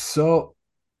 so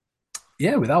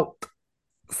yeah, without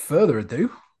further ado,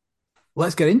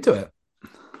 let's get into it.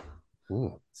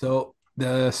 Ooh. So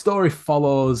the story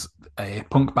follows a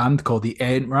punk band called the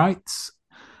Ain't Rights,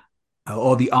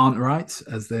 or the Aren't Rights,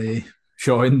 as they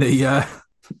show in the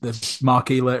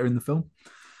marquee later in the film.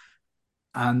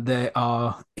 And they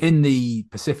are in the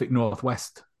Pacific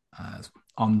Northwest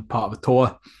on part of a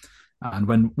tour. And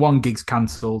when one gig's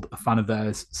cancelled, a fan of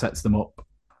theirs sets them up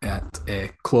at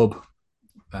a club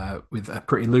with a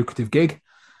pretty lucrative gig.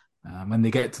 When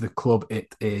they get to the club,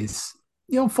 it is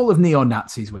full of neo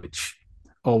Nazis, which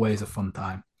always a fun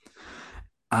time.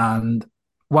 And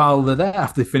while they're there,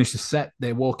 after they finish the set,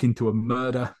 they walk into a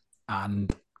murder,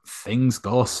 and things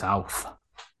go south.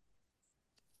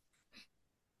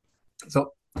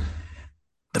 So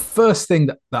the first thing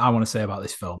that I want to say about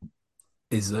this film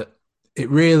is that it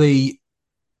really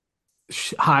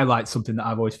highlights something that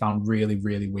I've always found really,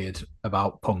 really weird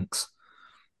about punks,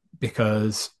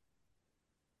 because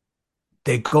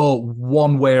they go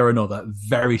one way or another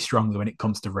very strongly when it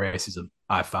comes to racism.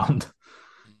 I found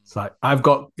it's like I've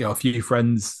got a few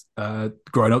friends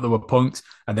growing up that were punks,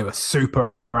 and they were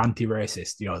super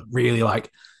anti-racist. Really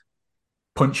like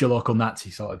punch your local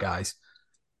Nazi sort of guys,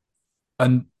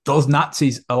 and those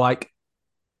Nazis are like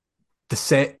the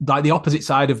same, like the opposite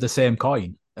side of the same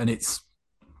coin, and it's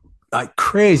like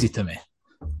crazy to me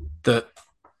that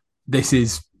this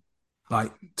is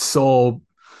like so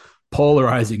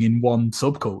polarizing in one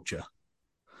subculture.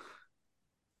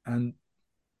 And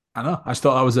I don't know, I just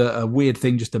thought that was a weird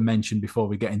thing just to mention before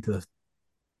we get into the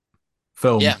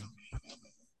film. Yeah,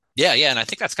 yeah, and I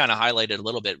think that's kind of highlighted a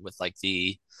little bit with like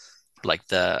the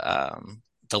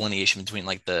delineation between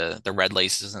like the red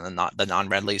laces and the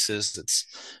non-red laces. It's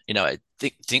I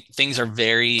think things are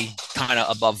very kind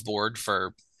of above board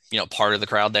for part of the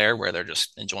crowd there, where they're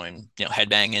just enjoying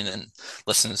headbanging and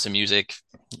listening to some music,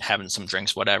 having some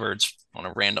drinks, whatever. It's on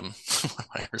a random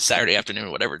whatever, Saturday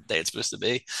afternoon, whatever day it's supposed to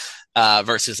be,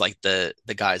 versus like the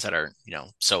guys that are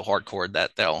so hardcore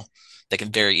that they can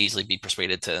very easily be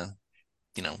persuaded to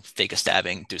fake a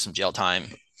stabbing, do some jail time,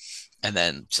 and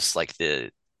then just like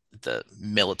the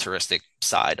militaristic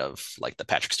side of like the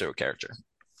Patrick Stewart character.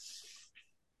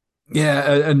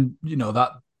 Yeah, and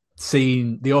that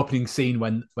scene, the opening scene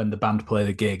when the band play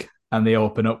the gig and they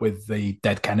open up with the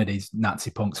Dead Kennedys,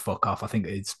 Nazi punks fuck off. I think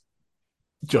it's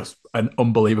just an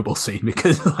unbelievable scene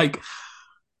because like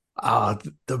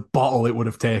the bottle it would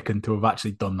have taken to have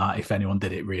actually done that, if anyone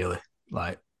did it really,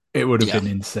 like it would have Yeah. been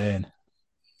insane.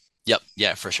 Yep.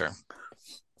 Yeah, for sure.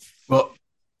 But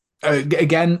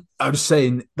again, I'm just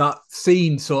saying that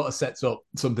scene sort of sets up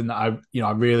something that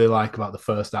I really like about the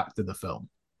first act of the film,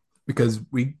 because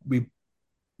we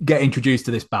get introduced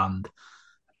to this band,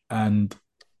 and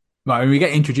right, we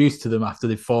get introduced to them after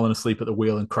they've fallen asleep at the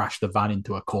wheel and crashed the van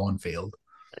into a cornfield.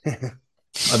 And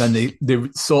then they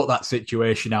sort that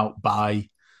situation out by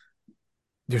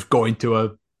just going to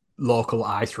a local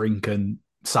ice rink and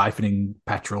siphoning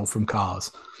petrol from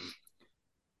cars.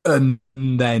 And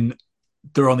then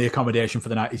their only accommodation for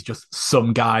the night is just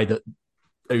some guy that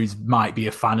who's might be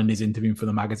a fan and is interviewing for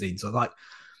the magazine. So like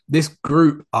this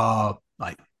group are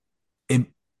like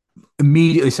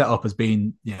immediately set up as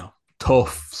being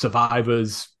tough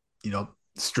survivors,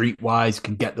 streetwise,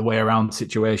 can get the way around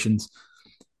situations.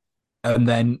 And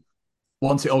then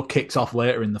once it all kicks off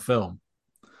later in the film,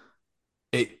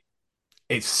 it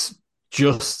it's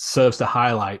just serves to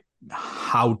highlight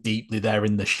how deeply they're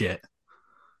in the shit.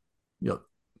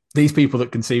 these people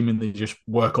that can seemingly just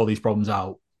work all these problems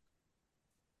out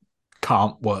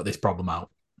can't work this problem out.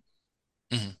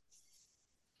 Mhm.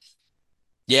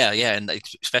 Yeah, yeah, and like,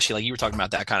 especially like you were talking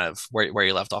about that kind of where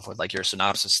you left off with like your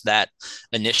synopsis, that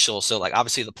initial. So like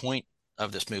obviously the point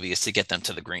of this movie is to get them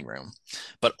to the green room,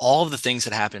 but all of the things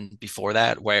that happen before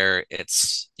that, where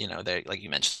it's they like you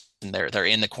mentioned they're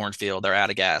in the cornfield, they're out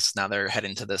of gas, now they're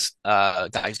heading to this guy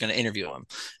who's going to interview him,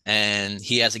 and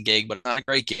he has a gig but not a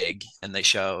great gig, and they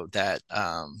show that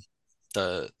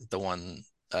the one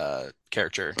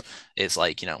character is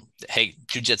like hey,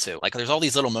 jujitsu, like there's all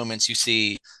these little moments you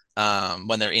see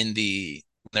when they're in the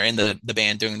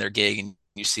band doing their gig, and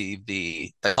you see the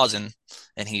cousin,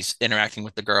 and he's interacting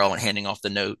with the girl and handing off the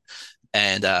note,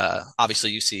 and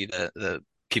obviously you see the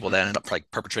people that ended up like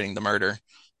perpetrating the murder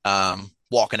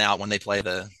walking out when they play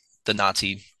the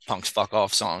Nazi punks fuck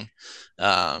off song.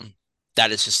 Um,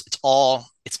 that is just it's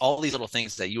all these little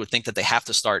things that you would think that they have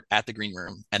to start at the green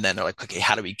room, and then they're like, okay,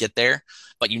 how do we get there?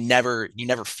 But you never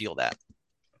feel that.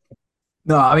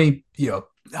 No, I mean,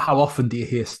 how often do you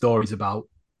hear stories about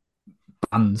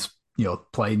bands,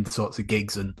 playing sorts of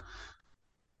gigs and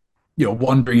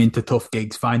wandering into tough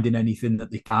gigs, finding anything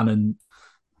that they can, and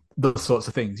those sorts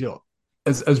of things.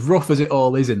 As rough as it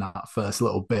all is in that first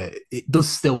little bit, it does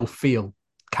still feel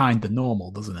kind of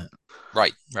normal, doesn't it?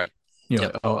 Right, right.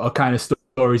 Yep. Or kind of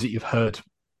stories that you've heard,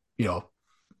 you know,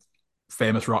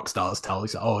 famous rock stars tell.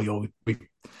 It's like, oh,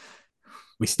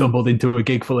 we stumbled into a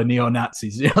gig full of neo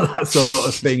Nazis. That sort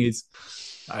of thing is.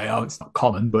 I know it's not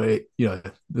common, but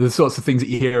the sorts of things that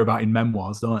you hear about in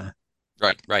memoirs, don't you?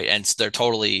 Right, right, and they're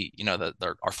totally,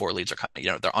 our four leads are kind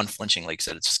of, they're unflinching. Like I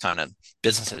said, it's just kind of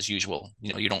business as usual.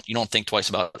 You don't think twice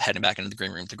about heading back into the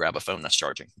green room to grab a phone that's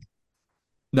charging.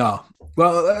 No.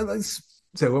 Well, let's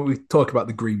say when we talk about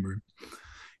the green room,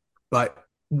 like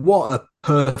what a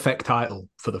perfect title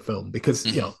for the film because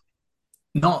Hmm.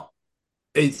 not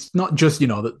it's not just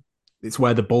that it's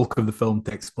where the bulk of the film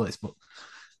takes place, but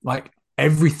like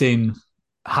everything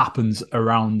happens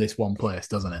around this one place,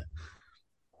 doesn't it?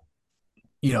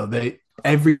 They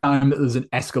every time that there's an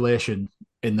escalation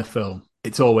in the film,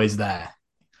 it's always there.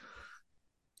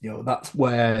 That's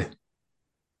where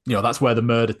that's where the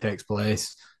murder takes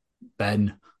place.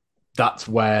 Then that's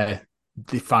where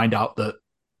they find out that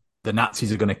the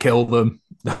Nazis are going to kill them.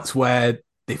 That's where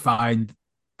they find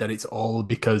that it's all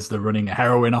because they're running a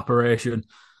heroin operation.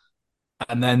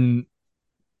 And then,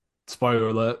 spoiler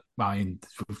alert, I mean,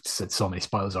 we've said so many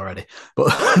spoilers already,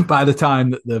 but by the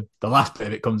time that the last bit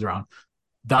of it comes around,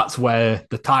 that's where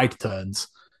the tide turns.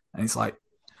 And it's like,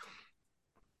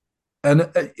 and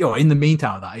in the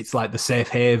meantime, of that it's like the safe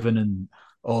haven and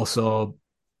also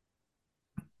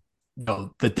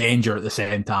the danger at the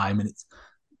same time, and it's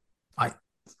like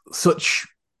such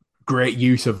great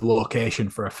use of location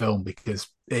for a film because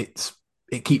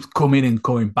it keeps coming and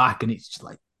coming back, and it's just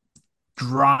like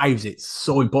drives it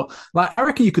so important. Like I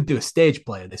reckon you could do a stage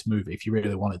play of this movie if you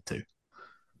really wanted to.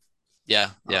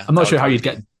 Yeah, yeah, I'm that not would sure how probably you'd be.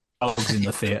 get dogs in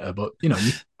the theater, but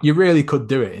you really could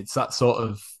do it. It's that sort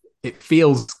of it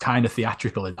feels kind of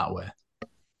theatrical in that way.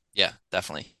 Yeah,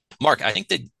 definitely. Mark, I think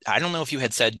that I don't know if you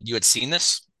had said you had seen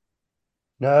this.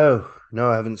 No, no,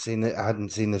 I haven't seen it. I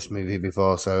hadn't seen this movie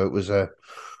before, so it was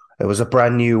a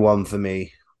brand new one for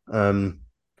me. Um,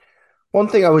 One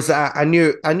thing I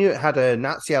knew it had a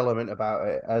Nazi element about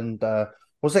it, and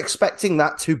was expecting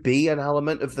that to be an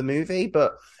element of the movie,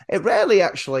 but it rarely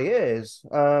actually is.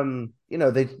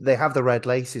 They have the red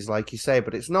laces, like you say,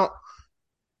 but it's not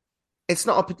a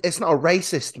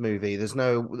racist movie. There's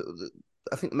no,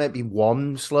 I think maybe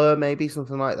one slur, maybe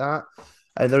something like that,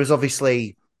 and there is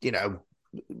obviously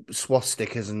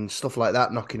swastikas and stuff like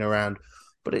that knocking around,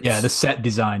 but Yeah, the it's set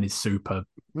design is super,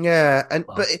 yeah, and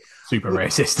but well, super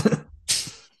racist.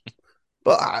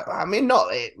 I mean,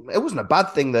 not it wasn't a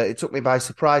bad thing that it took me by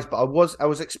surprise, but I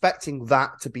was expecting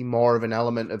that to be more of an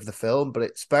element of the film, but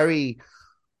it's very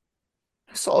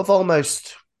sort of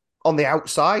almost on the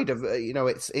outside of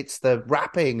it's the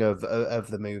wrapping of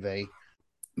the movie.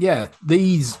 Yeah,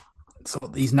 these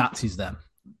Nazis. Then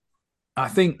I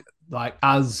think like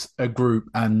as a group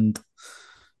and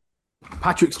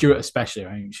Patrick Stewart especially,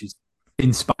 I think she's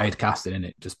inspired casting in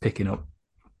it, just picking up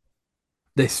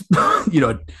this,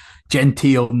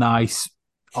 genteel, nice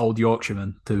old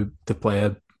Yorkshireman to play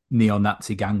a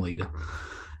neo-Nazi gang leader.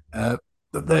 Uh,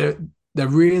 they're they're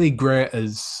really great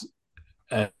as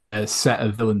a set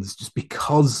of villains, just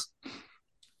because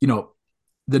you know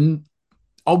the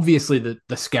obviously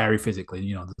they're scary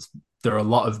physically. There are a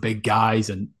lot of big guys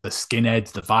and the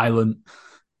skinheads, the violent,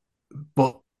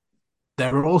 but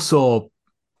they're also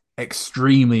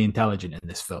extremely intelligent in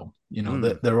this film.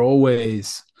 Mm. They're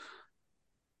always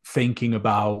thinking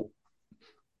about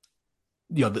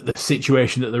the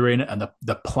situation that they're in and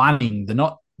the planning. They're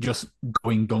not just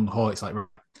going gung ho. It's like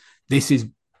this is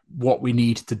what we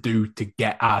need to do to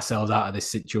get ourselves out of this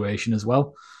situation as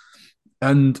well.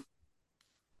 And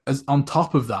as on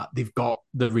top of that, they've got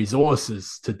the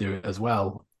resources to do it as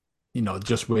well.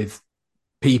 Just with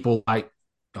people like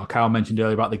Kyle mentioned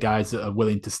earlier about the guys that are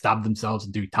willing to stab themselves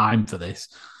and do time for this,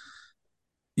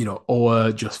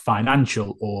 or just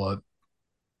financial or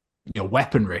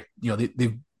weaponry.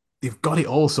 They've got it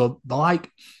all. So they're like,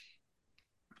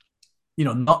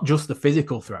 not just the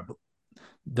physical threat,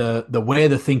 but the way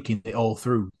they're thinking it all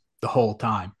through the whole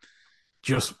time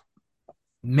just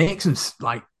makes them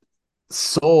like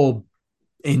so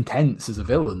intense as a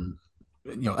villain,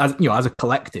 as a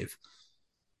collective,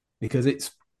 because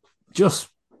it's just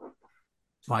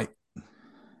like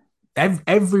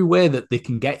every way that they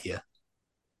can get you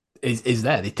is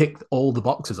there. They tick all the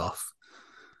boxes off.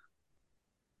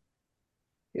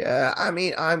 Yeah, I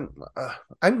mean, I'm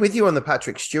with you on the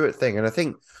Patrick Stewart thing, and I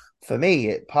think for me,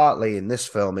 it partly in this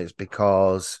film is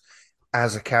because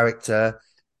as a character,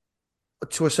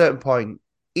 to a certain point,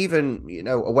 even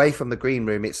away from the green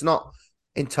room, it's not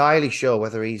entirely sure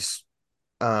whether he's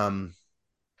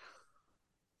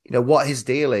what his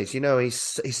deal is.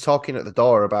 He's talking at the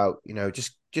door about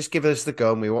just give us the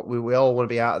gun. We all want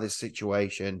to be out of this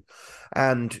situation,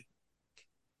 and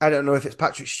I don't know if it's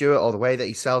Patrick Stewart or the way that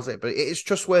he sells it, but it's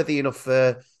trustworthy enough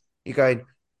for you going,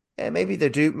 yeah, maybe they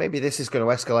do. Maybe this is going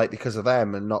to escalate because of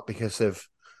them and not because of,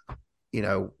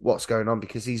 what's going on.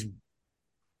 Because he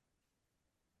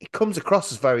comes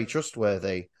across as very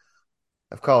trustworthy.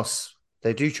 Of course,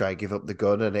 they do try and give up the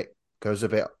gun, and it goes a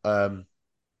bit, well,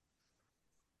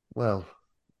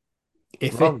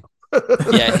 Iffy. wrong.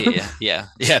 Yeah.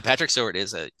 Patrick Stewart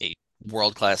is a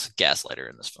world class gaslighter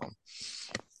in this film.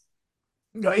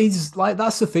 He's like,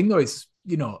 that's the thing though. It's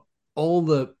all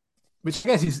the, which I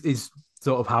guess is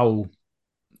sort of how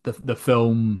the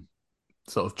film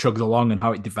sort of chugs along and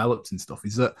how it develops and stuff.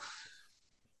 Is that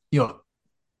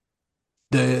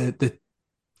the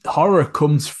horror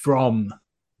comes from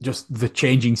just the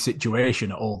changing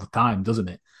situation all the time, doesn't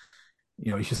it?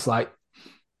 It's just like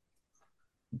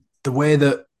the way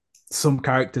that some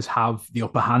characters have the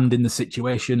upper hand in the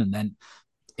situation, and then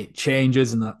it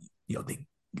changes, and that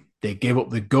they give up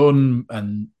the gun,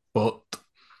 but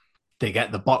they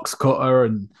get the box cutter,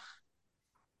 and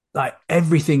like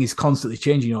everything is constantly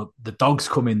changing. The dogs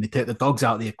come in, they take the dogs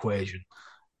out of the equation,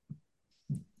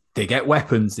 they get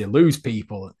weapons, they lose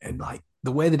people, and like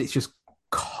the way that it's just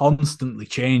constantly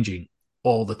changing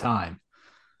all the time.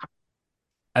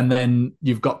 And then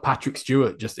you've got Patrick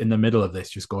Stewart just in the middle of this,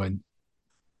 just going,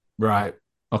 right,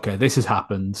 okay, this has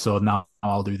happened, so now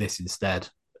I'll do this instead.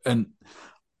 And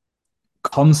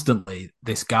constantly,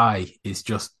 this guy is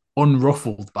just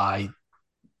unruffled by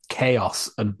chaos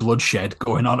and bloodshed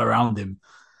going on around him.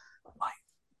 Like,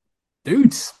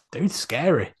 dude's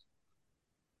scary. Like,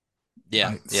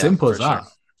 Yeah, simple for as that.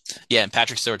 sure. Yeah, and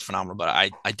Patrick Stewart's phenomenal, but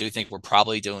I do think we're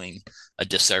probably doing a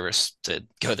disservice to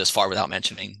go this far without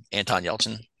mentioning Anton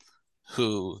Yelchin,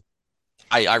 who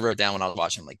I wrote down when I was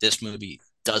watching, like, this movie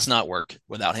does not work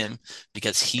without him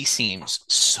because he seems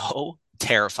so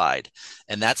terrified.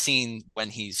 And that scene when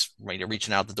he's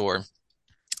reaching out the door,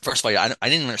 first of all, I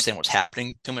didn't understand what's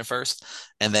happening to him at first.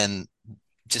 And then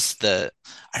just I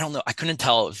don't know, I couldn't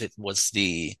tell if it was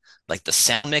the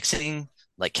sound mixing,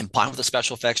 like combined with the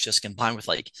special effects, just combined with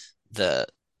like the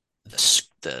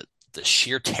the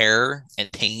sheer terror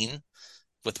and pain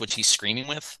with which he's screaming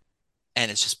with,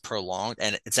 and it's just prolonged.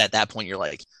 And it's at that point you're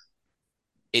like,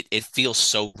 it feels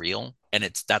so real, and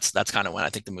that's kind of when I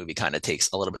think the movie kind of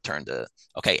takes a little bit turn to,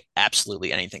 okay,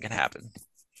 absolutely anything can happen.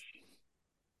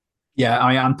 Yeah,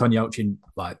 Anton Yelchin,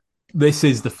 like, this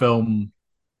is the film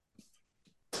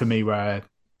to me where,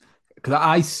 because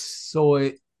I saw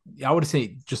it, I would have seen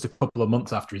it just a couple of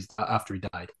months after he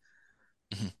died,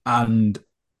 Mm-hmm. and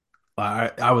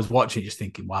I was watching, just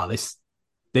thinking, wow, this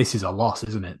is a loss,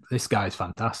 isn't it? This guy's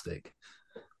fantastic,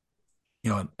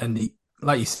 and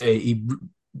like you say,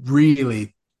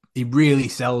 really, he really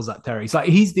sells that terror. It's like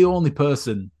he's the only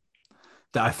person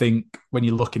that I think when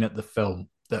you're looking at the film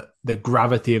that the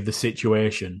gravity of the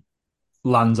situation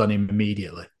lands on him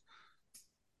immediately.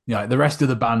 The rest of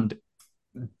the band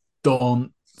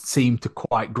don't seem to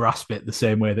quite grasp it the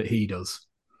same way that he does.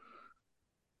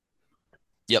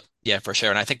 Yep, yeah, for sure.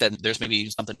 And I think that there's maybe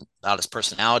something about his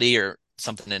personality or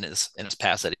something in his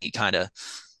past that he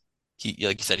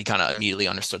like you said, he kind of immediately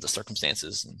understood the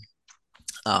circumstances.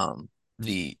 And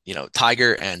the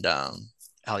Tiger and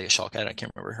Alia Shawkat. I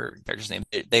can't remember her character's name.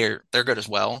 They're good as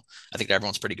well. I think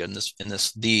everyone's pretty good in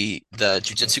this. The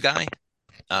jujitsu guy,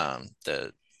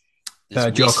 the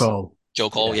is Joe Reese, Cole. Joe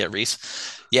Cole, Yeah. yeah,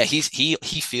 Reese. Yeah, he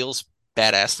feels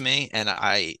badass to me, and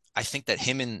I think that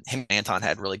him and Anton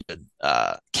had really good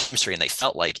chemistry, and they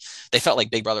felt like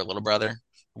big brother, little brother,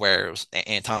 where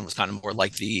Anton was kind of more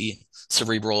like the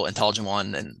cerebral, intelligent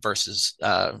one, and versus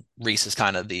Reese is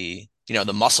kind of the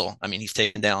muscle. I mean, he's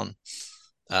taken down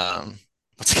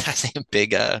what's the guy's name?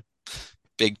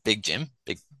 Big Jim,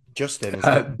 Justin,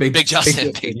 isn't it? Big Big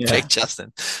Justin, Justin, Big yeah.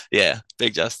 Justin. Yeah,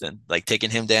 Big Justin. Like taking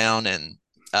him down and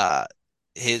uh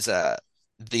his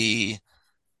the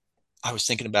I was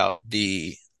thinking about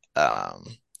um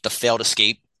the failed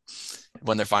escape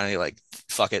when they're finally like,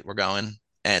 fuck it, we're going.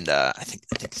 And I think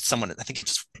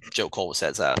just Joe Cole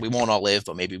says, we won't all live,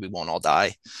 but maybe we won't all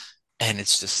die. And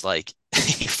it's just like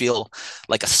you feel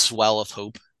like a swell of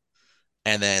hope.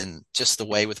 And then just the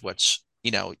way with which,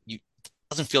 you it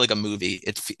doesn't feel like a movie.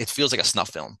 It feels like a snuff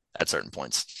film at certain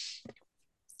points.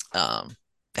 Um,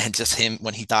 and just him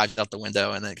when he dives out the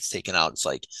window and then gets taken out, it's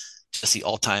like just the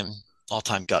all time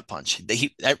gut punch.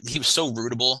 He was so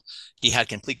rootable. He had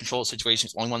complete control of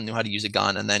situations. Only one who knew how to use a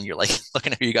gun. And then you're like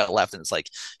looking at who you got left, and it's like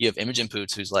you have Imogen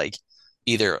Poots, who's like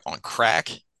either on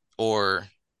crack or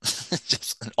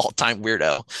just an all-time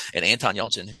weirdo, and Anton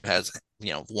Yelchin, who has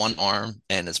one arm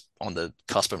and is on the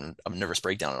cusp of a nervous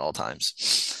breakdown at all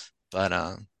times. But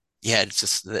yeah, it's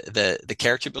just the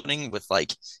character building with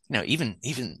like even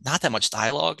not that much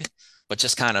dialogue, but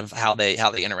just kind of how they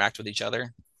interact with each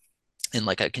other in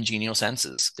like a congenial sense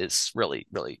is really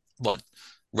what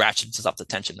ratchets up the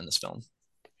tension in this film.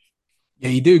 Yeah,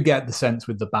 you do get the sense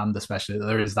with the band, especially, that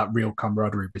there is that real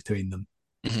camaraderie between them.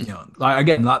 Mm-hmm. Like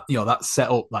again, that's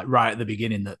set up like right at the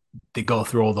beginning that they go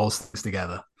through all those things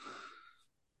together,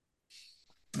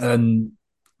 and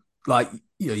like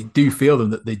you do feel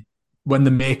them that they when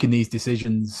they're making these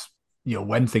decisions,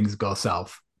 when things go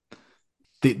south,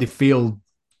 they feel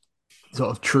sort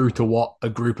of true to what a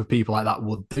group of people like that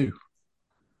would do.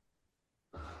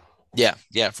 Yeah,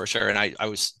 for sure. And I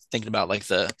was thinking about like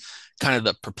the kind of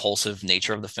the propulsive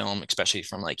nature of the film, especially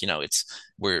from like, it's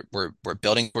we're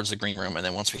building towards the green room. And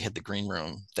then once we hit the green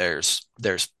room, there's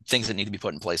things that need to be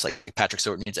put in place. Like Patrick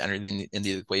Stewart needs to enter in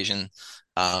the equation.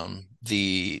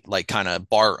 The like kind of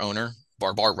bar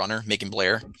runner, Macon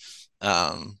Blair.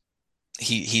 Um,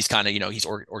 he's kind of he's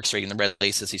orchestrating the red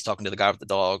laces. He's talking to the guy with the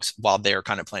dogs while they're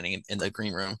kind of planning in the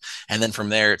green room, and then from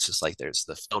there it's just like there's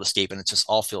the failed escape, and it just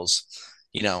all feels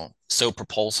so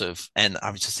propulsive. And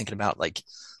I was just thinking about like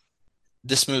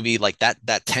this movie, like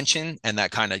that tension and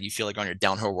that kind of you feel like on your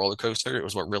downhill roller coaster. It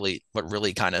was what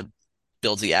really kind of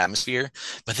builds the atmosphere.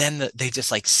 But then they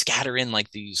just like scatter in like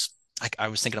these. Like I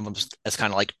was thinking of them as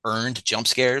kind of like earned jump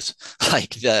scares,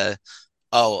 like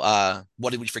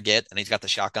what did we forget? And he's got the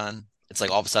shotgun. It's like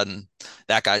all of a sudden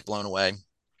that guy's blown away.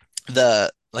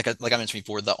 Like I mentioned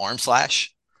before, the arm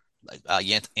slash, like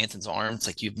Anton's arm. It's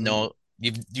like you don't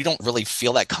really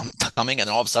feel that coming, and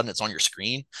then all of a sudden it's on your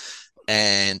screen.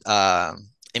 And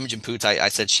Imogen Poots, I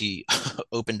said she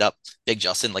opened up Big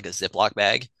Justin like a Ziploc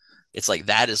bag. It's like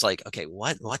that is like, okay,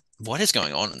 what is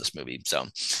going on in this movie? So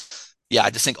yeah, I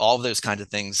just think all of those kinds of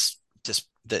things, just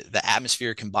the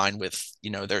atmosphere combined with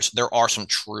there are some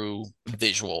true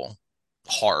visual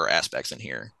horror aspects in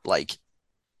here, like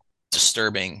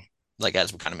disturbing, like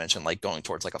as we kind of mentioned, like going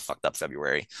towards like a fucked up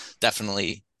February,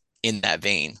 definitely in that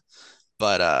vein.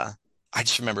 But I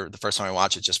just remember the first time I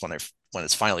watched it, just when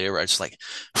it's finally over, I was just like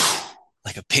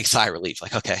like a big sigh of relief,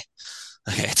 like okay,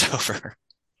 it's over.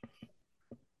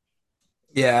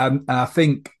 Yeah, and I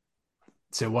think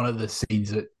so. One of the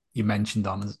scenes that you mentioned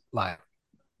on is like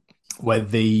where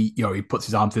he puts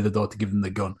his arm through the door to give them the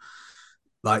gun.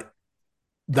 Like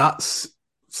that's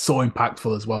so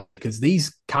impactful as well because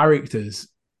these characters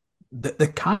they're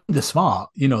kind of smart.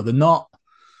 They're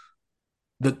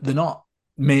not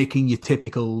making your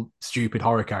typical stupid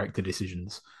horror character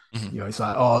decisions. Mm-hmm. It's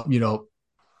like, oh,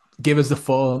 give us the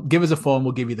phone, give us a phone,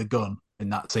 we'll give you the gun in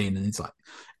that scene, and it's like,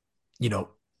 you know,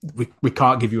 we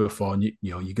can't give you a phone.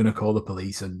 You're gonna call the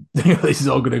police, and this is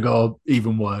all gonna go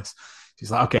even worse. She's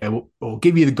like, okay, we'll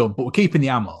give you the gun, but we're keeping the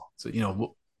ammo. So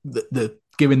they're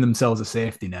giving themselves a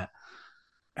safety net.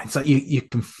 And it's like you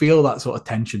can feel that sort of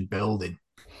tension building,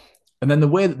 and then the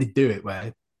way that they do it,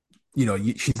 where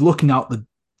she's looking out the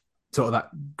sort of that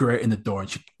grate in the door, and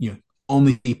she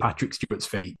only see Patrick Stewart's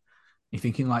feet. You're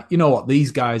thinking like, what,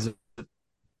 these guys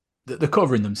they're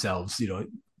covering themselves.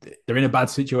 They're in a bad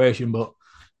situation, but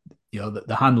they're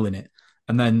handling it.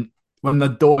 And then when the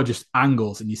door just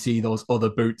angles and you see those other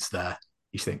boots there,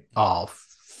 you think, oh,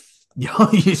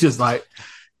 you're just like,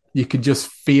 you can just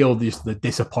feel just the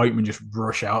disappointment just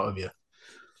rush out of you.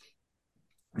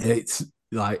 It's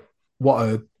like what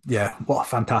a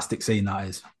fantastic scene that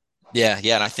is. Yeah,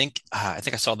 yeah, and I think I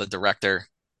saw the director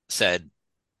said,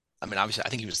 I mean, obviously, I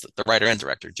think he was the writer and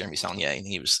director, Jeremy Saulnier, and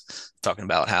he was talking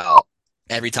about how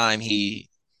every time he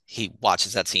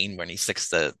watches that scene when he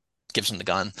gives him the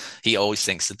gun, he always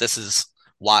thinks that this is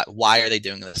why are they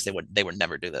doing this? They would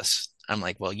never do this. I'm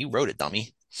like, well, you wrote it,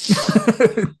 dummy.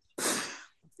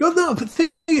 Well, no, but the thing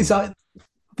is,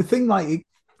 the thing like it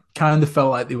kind of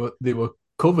felt like they were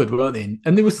covered, weren't they?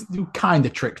 And they were kind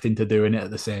of tricked into doing it at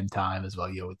the same time as well.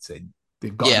 You would say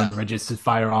they've got an Yeah, unregistered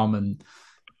firearm, and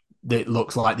it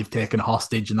looks like they've taken a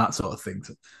hostage and that sort of thing.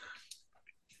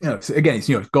 So, so again,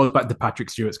 it goes back to Patrick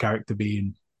Stewart's character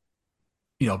being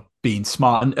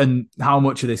smart, and how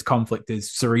much of this conflict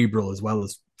is cerebral as well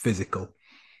as physical.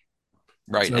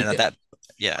 right. So And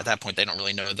yeah, at that point, they don't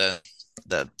really know the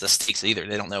stakes either.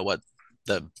 They don't know what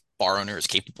the bar owner is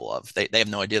capable of. They have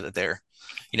no idea that they're,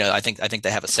 I think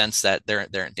they have a sense that they're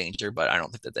in danger, but I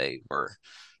don't think that they were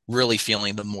really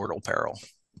feeling the mortal peril.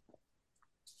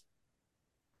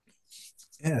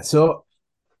 yeah. So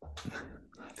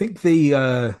I think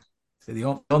the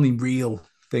only real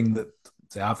thing that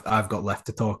I've got left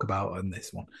to talk about on this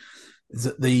one is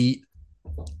that the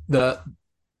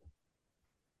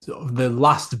sort of the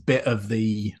last bit of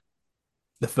the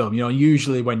film.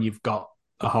 Usually when you've got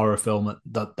a horror film,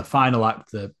 the final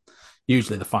act,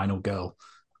 usually the final girl,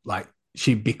 like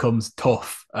she becomes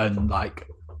tough and like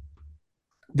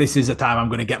this is the time I'm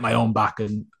going to get my own back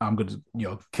and I'm going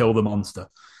to kill the monster.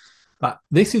 But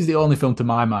this is the only film to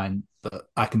my mind that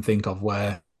I can think of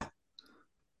where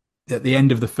at the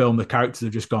end of the film the characters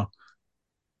have just gone,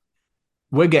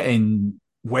 we're getting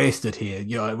wasted here.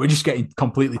 We're just getting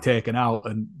completely taken out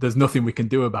and there's nothing we can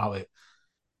do about it.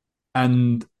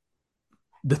 And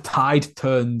the tide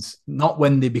turns not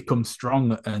when they become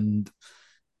strong and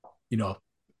you know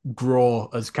grow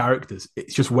as characters.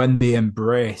 It's just when they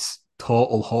embrace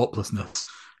total hopelessness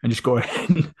and just go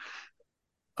in.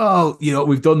 Oh,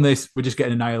 we've done this. We're just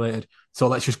getting annihilated. So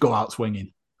let's just go out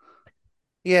swinging,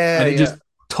 Yeah, and it yeah. just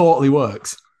totally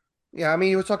works. Yeah, I mean,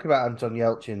 you were talking about Anton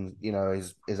Yelchin,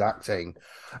 his acting,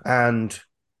 and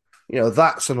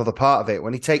that's another part of it.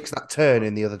 When he takes that turn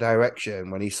in the other direction,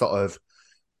 when he sort of,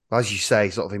 as you say,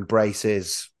 sort of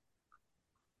embraces.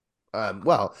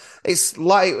 Well, it's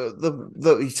like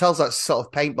the he tells that sort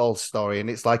of paintball story, and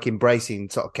it's like embracing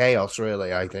sort of chaos.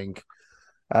 Really, I think.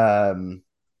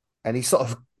 And he sort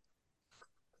of,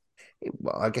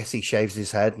 well, I guess he shaves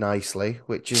his head nicely,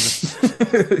 which is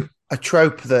a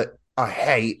trope that I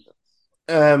hate.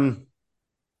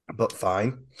 But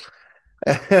fine.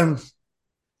 Um,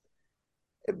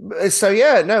 so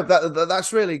yeah, no,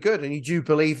 that's really good, and you do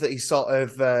believe that he's sort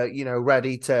of,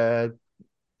 ready to,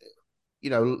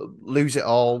 lose it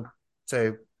all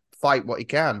to fight what he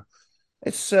can.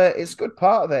 It's a good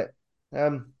part of it.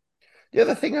 The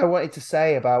other thing I wanted to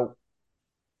say about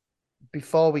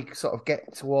before we sort of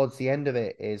get towards the end of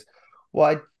it is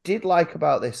what I did like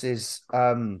about this is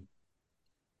a,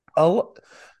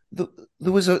 there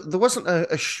wasn't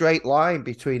a straight line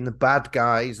between the bad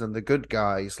guys and the good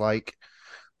guys. Like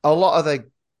a lot of the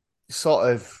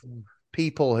sort of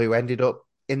people who ended up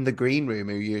in the green room,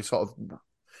 who you sort of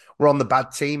were on the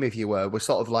bad team, if you were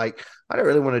sort of like, I don't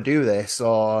really want to do this,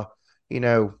 or you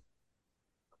know,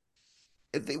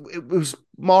 it was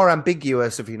more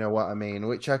ambiguous, if you know what I mean,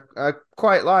 which I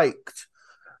quite liked.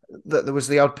 That there was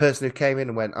the odd person who came in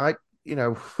and went, you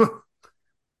know,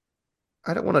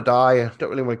 I don't want to die. I don't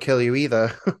really want to kill you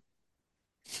either.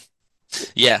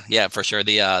 Yeah, yeah, for sure.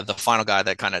 The final guy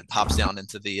that kind of hops down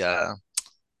into the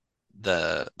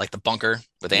like the bunker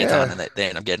with Anton, Yeah. and they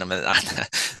end up getting him.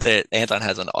 And Anton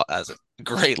has a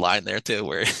great line there too,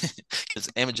 where because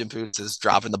Imogen Poots is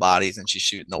dropping the bodies and she's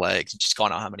shooting the legs, and she's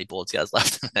calling out how many bullets he has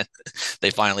left. And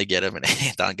they finally get him, and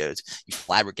Anton goes, "You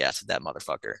flabbergasted that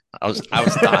motherfucker." I was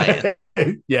dying.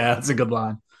 Yeah, that's a good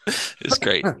line. It's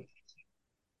great.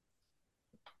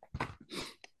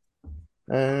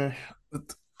 Uh,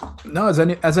 No,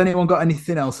 has anyone got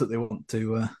anything else that they want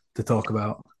to talk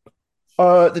about?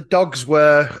 the dogs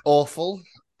were awful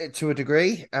to a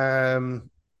degree.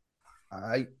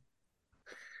 I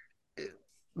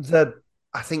the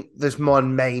I think there's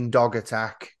one main dog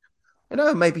attack.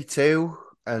 Maybe two,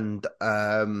 and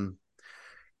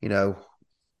you know,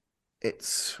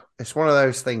 it's one of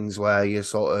those things where you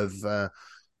sort of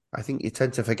I think you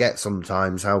tend to forget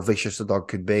sometimes how vicious a dog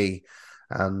could be,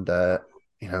 and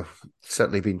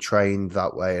certainly been trained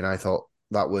that way. And I thought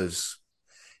that was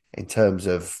in terms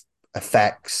of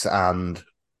effects and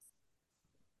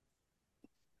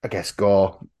I guess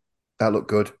gore that looked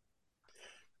good.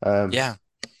 Um, Yeah.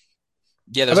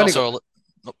 Yeah, I've there's only got also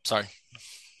oh, sorry.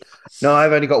 no,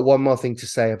 I've only got one more thing to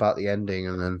say about the ending,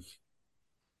 and then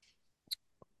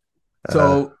uh,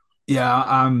 So yeah,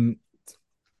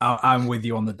 I'm with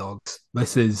you on the dogs.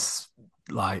 This is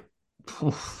like,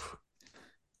 oof.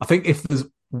 I think if there's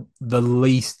the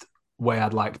least way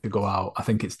I'd like to go out, I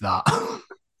think it's that.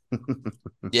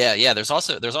 Yeah, yeah. There's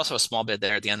also a small bit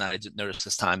there at the end that I did notice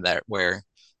this time that where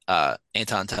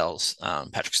Anton tells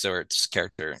Patrick Stewart's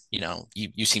character,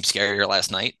 you seem scarier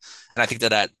last night, and I think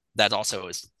that also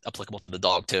is applicable to the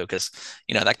dog too, because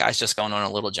that guy's just going on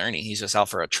a little journey. He's just out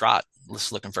for a trot,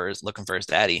 just looking for his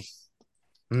daddy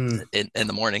mm, in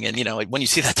the morning, and like, when you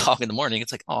see that dog in the morning,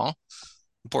 it's like, oh,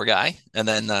 poor guy, and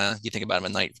then you think about him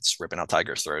at night, just ripping out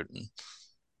Tiger's throat, and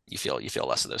you feel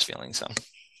less of those feelings. So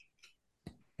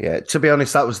yeah. To be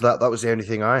honest, that was the only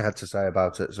thing I had to say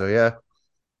about it. So yeah,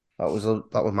 that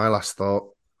was my last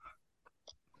thought.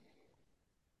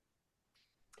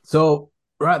 So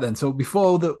right then, so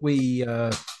before that we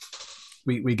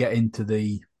get into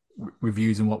the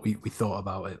reviews and what we thought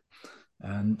about it,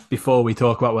 and before we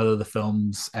talk about whether the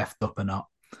film's effed up or not,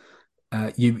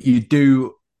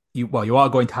 you are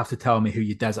going to have to tell me who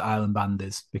your desert island band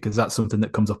is because that's something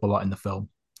that comes up a lot in the film.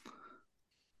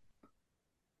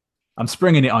 I'm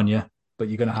springing it on you, but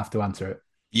you're going to have to answer it.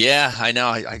 yeah, I know.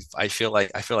 I feel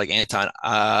like Anton.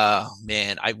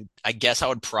 Man, I guess I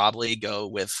would probably go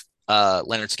with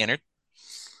Leonard Skinner.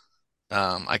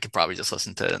 I could probably just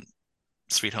listen to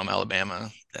Sweet Home Alabama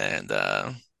and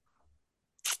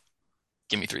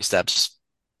Give Me Three Steps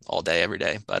all day, every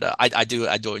day. But I do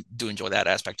enjoy that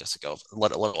aspect. Just to go a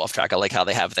little off track. I like how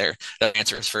they have their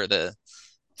answers for the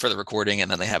recording, and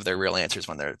then they have their real answers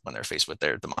when they're faced with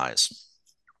their demise.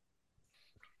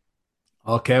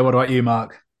 Okay, what about you,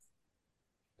 Mark?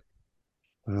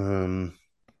 Um,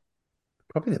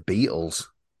 Probably the Beatles.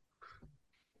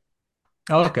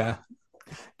 Okay,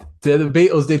 so the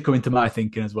Beatles did come into my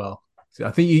thinking as well. So I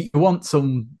think you want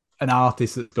an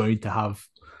artist that's going to have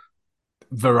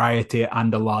variety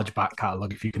and a large back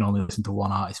catalogue if you can only listen to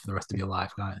one artist for the rest of your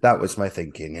life, right? That was my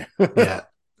thinking. Yeah.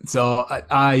 So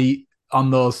I on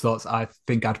those thoughts, I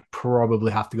think I'd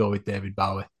probably have to go with David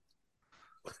Bowie.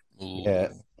 Yeah,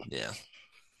 Ooh, yeah.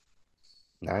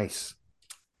 nice.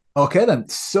 Okay, then.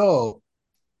 So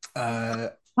uh,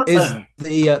 is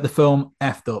the film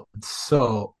effed up?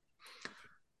 So,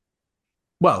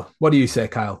 well, what do you say,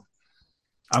 Kyle?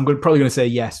 Probably going to say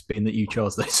yes, being that you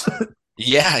chose this.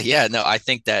 Yeah, yeah. No, I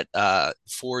think that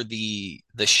for the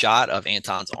shot of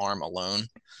Anton's arm alone,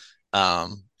 I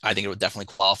think it would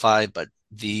definitely qualify. But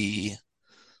the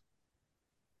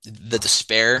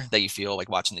despair that you feel like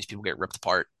watching these people get ripped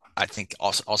apart, I think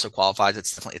also qualifies.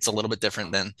 It's a little bit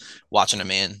different than watching a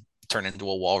man turn into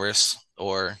a walrus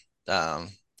or an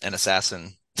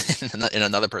assassin in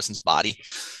another person's body.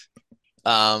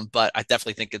 But I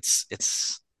definitely think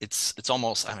it's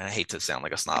almost. I mean, I hate to sound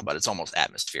like a snob, but it's almost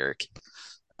atmospheric.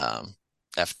 Um,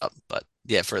 effed up. But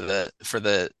yeah, for the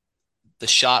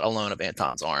shot alone of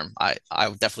Anton's arm, I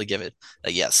would definitely give it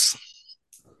a yes.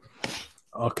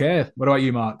 Okay, what about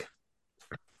you, Mark?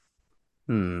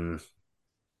 Hmm.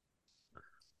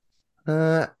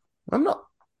 Uh, I'm not.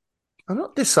 I'm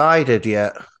not decided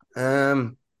yet.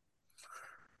 Um.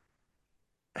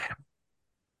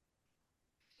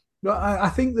 Well, I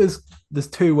think there's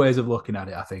two ways of looking at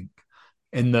it. I think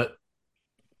in that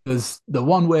there's the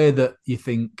one way that you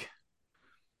think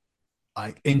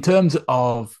like in terms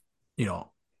of you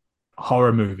know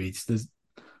horror movies, there's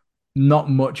not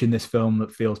much in this film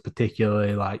that feels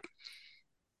particularly like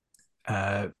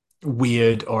uh,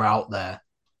 weird or out there,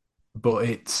 but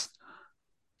it's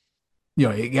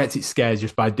it gets its scares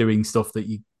just by doing stuff that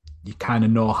you kind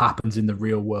of know happens in the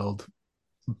real world,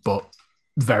 but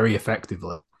very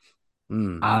effectively.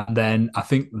 Hmm. And then I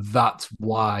think that's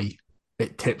why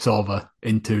it tips over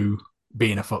into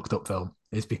being a fucked up film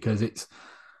is because it's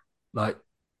like,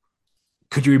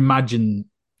 could you imagine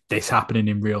this happening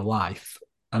in real life?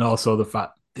 And also the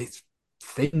fact this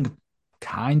thing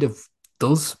kind of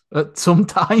does at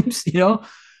sometimes,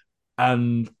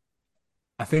 And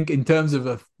I think in terms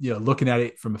of looking at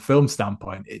it from a film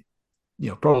standpoint, it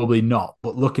probably not.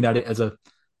 But looking at it as a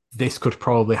this could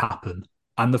probably happen,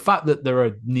 and the fact that there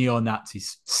are neo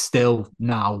Nazis still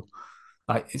now,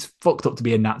 like it's fucked up to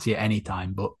be a Nazi at any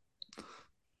time, but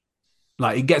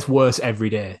like it gets worse every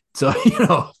day. So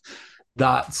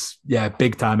that's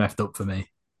big time effed up for me.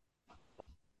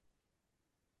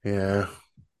 Yeah.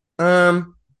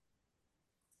 Um.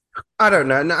 I don't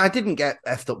know. No, I didn't get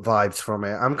effed up vibes from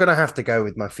it. I'm gonna have to go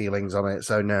with my feelings on it.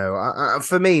 So no.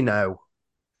 For me, no.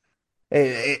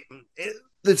 It, it,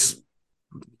 there's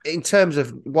in terms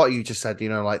of what you just said,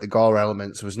 like the gore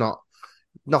elements was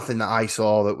nothing that I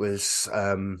saw that was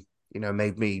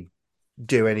made me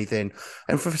do anything.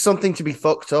 And for something to be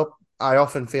fucked up, I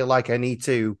often feel like it needs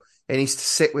to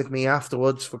sit with me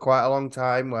afterwards for quite a long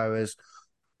time. Whereas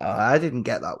I didn't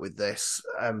get that with this.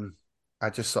 I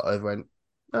just sort of went,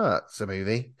 "Oh, that's a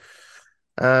movie."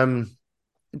 And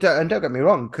don't get me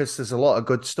wrong, because there's a lot of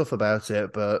good stuff about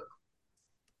it, but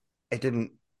it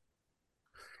didn't.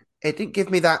 It didn't give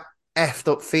me that effed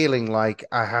up feeling like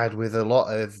I had with a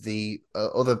lot of the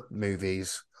other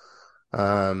movies.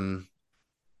 Um,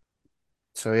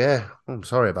 so yeah, I'm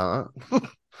sorry about that.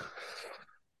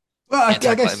 Well, I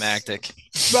guess, Anticlimactic.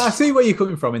 but I see where you're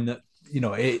coming from in that,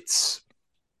 it's,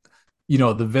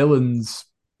 the villains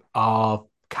are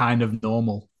kind of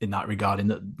normal in that regard, in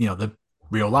that, the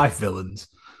real life villains.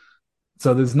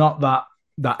 So there's not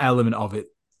that element of it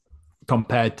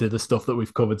compared to the stuff that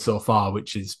we've covered so far,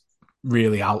 which is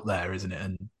really out there, isn't it?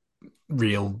 And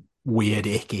real weird,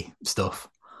 icky stuff.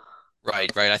 Right,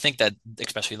 right. I think that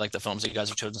especially like the films that you guys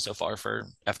have chosen so far for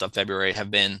Effed Up February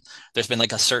there's been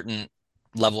like a certain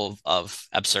level of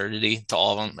absurdity to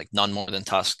all of them, like none more than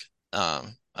Tusk.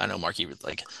 I know Marky,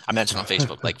 like I mentioned on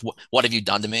Facebook, like what have you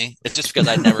done to me? It's just because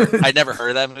I'd never heard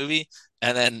of that movie,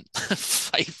 and then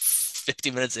like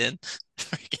 50 minutes in,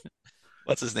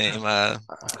 what's his name?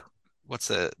 What's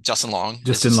the Justin Long is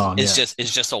Justin Long, yeah. it's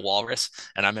just a walrus.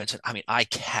 And I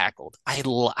cackled. I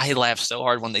laughed so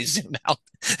hard when they zoom out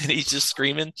and he's just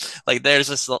screaming. Like there's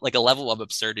this like a level of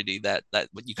absurdity that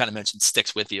what you kind of mentioned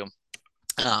sticks with you.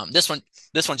 This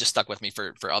one just stuck with me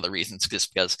for other reasons,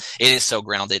 just because it is so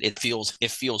grounded. It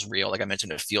feels real. Like I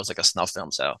mentioned, it feels like a snuff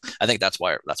film. So I think that's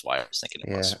why I was thinking it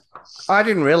Yeah. was. I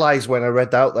didn't realize when I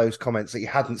read out those comments that you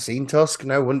hadn't seen Tusk.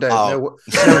 No wonder. Oh, No wonder.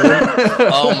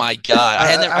 oh my god! I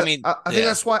had never. I mean, I think yeah.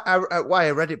 that's why I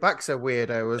read it back so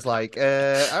weird. I was like,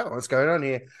 I don't know what's going on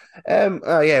here.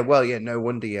 Oh yeah, well, yeah, no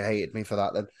wonder you hated me for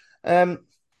that then.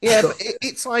 Yeah, but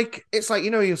it's like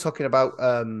you're talking about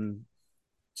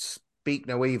Speak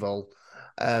No Evil.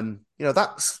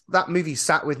 That movie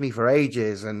sat with me for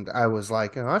ages, and I was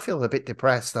like, I feel a bit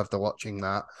depressed after watching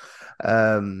that.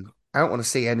 I don't want to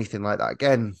see anything like that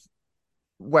again.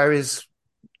 Whereas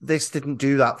this didn't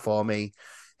do that for me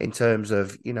in terms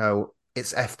of,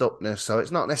 its effed upness. So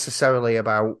it's not necessarily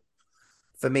about,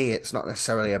 for me, it's not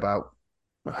necessarily about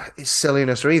its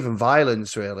silliness or even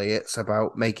violence, really. It's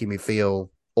about making me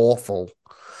feel awful.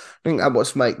 I think that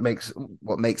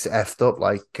what makes it effed up.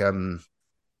 Like,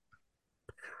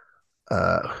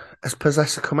 has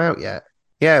Possessor come out yet?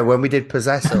 Yeah, when we did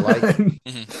Possessor, like,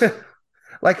 Mhm.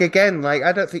 like again, like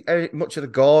I don't think much of the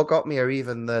gore got me or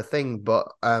even the thing,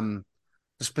 but the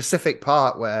specific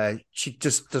part where she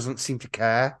just doesn't seem to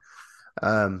care.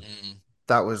 Um, Mhm.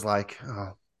 that was like,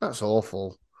 oh, that's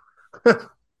awful.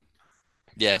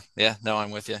 Yeah, yeah, no, I'm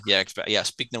with you. Yeah, yeah.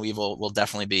 Speak No Evil will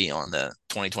definitely be on the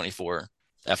 2024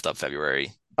 Effed Up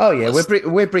February Oh yeah, list.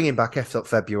 we're bringing back F up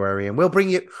February, and we'll bring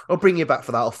you back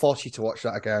for that. I'll force you to watch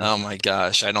that again. Oh my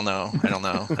gosh, I don't know. I don't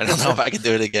know. I don't know if I can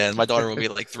do it again. My daughter will be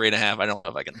like 3.5. I don't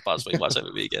know if I can possibly watch that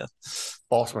movie again.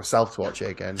 Force myself to watch it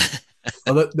again.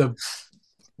 Well, the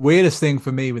weirdest thing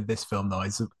for me with this film, though,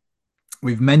 is that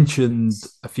we've mentioned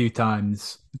a few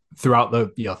times throughout the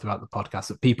podcast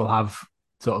that people have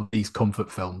sort of these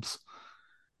comfort films,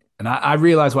 and I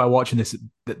realized while watching this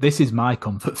that this is my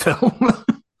comfort film.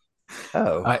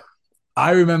 Oh, I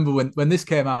I remember when this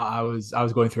came out, I was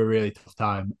going through a really tough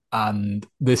time, and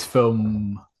this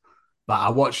film, like I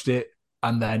watched it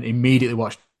and then immediately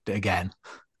watched it again,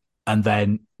 and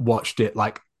then watched it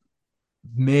like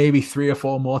maybe three or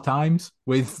four more times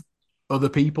with other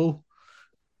people.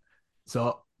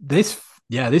 So this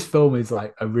film is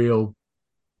like a real,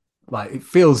 like it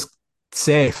feels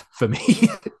safe for me,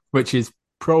 which is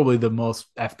probably the most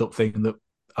effed up thing that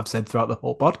I've said throughout the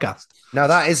whole podcast. now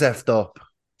that is effed up.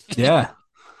 Yeah,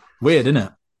 weird, isn't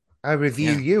it? I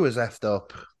review Yeah. you as effed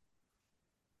up.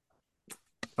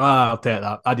 I'll take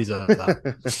that. I deserve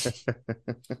that.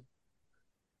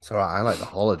 It's all right. I like the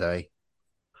holiday.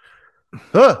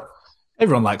 Huh?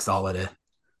 Everyone likes the holiday.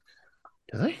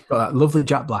 Do they? Got that lovely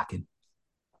Jack Black in.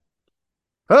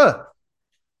 Huh?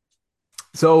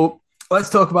 So let's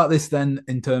talk about this then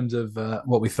in terms of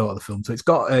what we thought of the film. So it's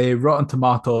got a Rotten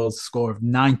Tomatoes score of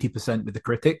 90% with the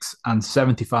critics and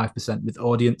 75% with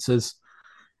audiences,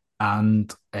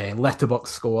 and a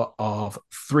letterbox score of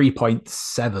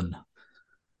 3.7.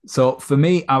 So for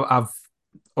me, I've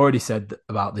already said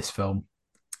about this film.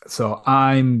 So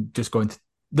I'm just going to,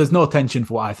 there's no tension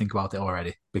for what I think about it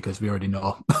already because we already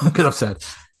know, because I've said.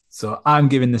 So I'm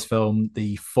giving this film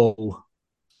the full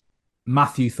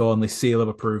Matthew Thornley seal of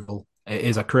approval It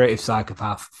is a creative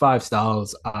psychopath. 5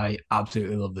 stars. I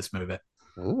absolutely love this movie.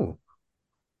 Ooh.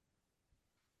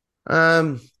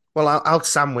 Um, well, I'll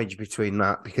sandwich between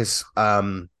that because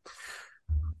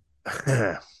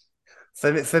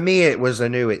for me, it was I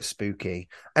knew it's spooky,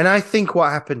 and I think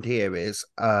what happened here is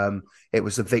it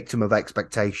was a victim of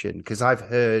expectation because I've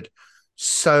heard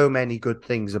so many good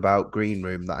things about Green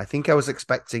Room that I think I was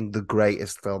expecting the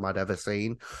greatest film I'd ever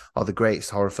seen or the greatest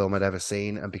horror film I'd ever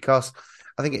seen, and because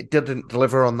I think it didn't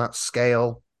deliver on that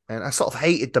scale, and I sort of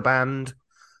hated the band,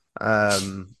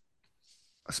 um,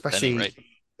 That ain't especially right.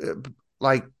 uh,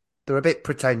 like they're a bit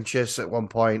pretentious at one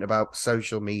point about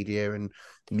social media and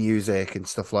music and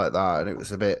stuff like that, and it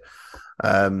was a bit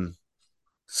um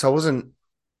so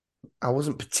I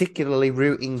wasn't particularly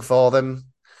rooting for them.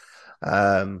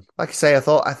 Like I say, I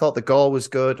thought the goal was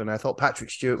good and I thought Patrick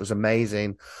Stewart was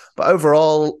amazing, but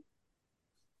overall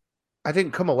I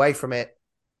didn't come away from it.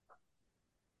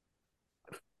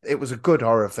 It was a good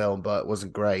horror film, but it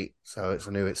wasn't great. So it's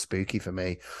I knew it's spooky for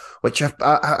me, which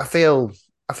I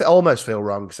almost feel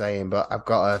wrong saying, but I've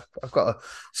got to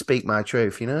speak my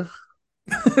truth, you know.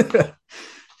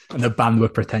 And the band were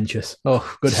pretentious.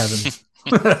 Oh, good heavens.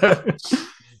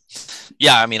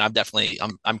 Yeah, I mean,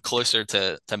 I'm closer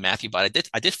to Matthew, but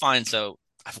I did find so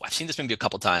I've seen this movie a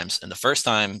couple times, and the first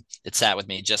time it sat with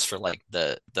me just for like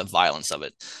the violence of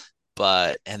it,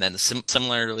 but and then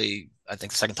similarly, I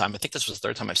think the second time, I think this was the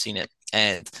third time I've seen it,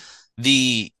 and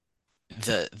the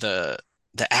the the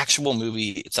the actual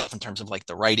movie itself in terms of like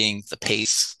the writing, the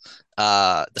pace,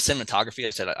 the cinematography.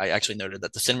 I actually noted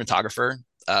that the cinematographer,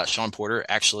 Sean Porter,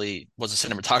 actually was a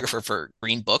cinematographer for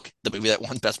Green Book, the movie that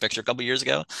won Best Picture a couple years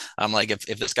ago. I'm like,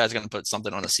 if this guy's going to put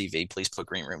something on a CV, please put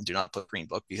Green Room. Do not put Green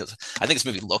Book because I think this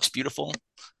movie looks beautiful,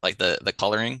 like the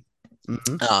coloring.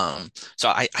 Mm-hmm. So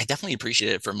I definitely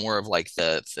appreciate it for more of like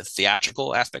the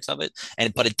theatrical aspects of it,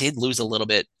 and but it did lose a little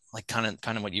bit, like kind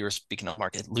of what you were speaking of,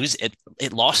 Mark.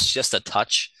 It lost just a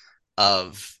touch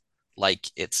of like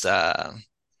it's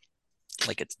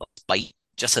bite,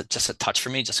 just a touch for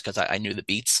me, just because I knew the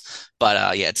beats.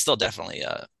 But yeah, it's still definitely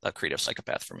a creative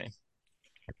psychopath for me.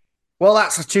 Well,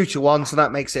 that's a 2-1, so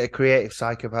that makes it a creative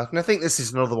psychopath. And I think this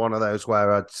is another one of those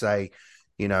where I'd say,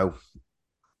 you know,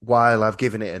 while I've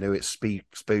given it a new it's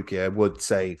spooky, I would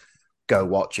say go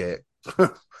watch it.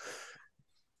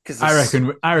 Because there's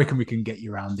I reckon we can get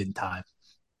you around in time.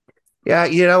 yeah,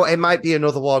 it might be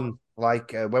another one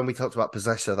like when we talked about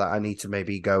Possessor that I need to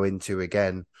maybe go into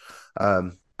again.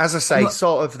 As I say, Look,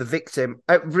 sort of the victim.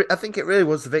 I think it really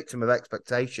was the victim of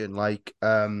expectation. Like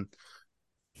going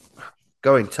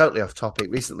totally off topic.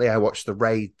 Recently, I watched The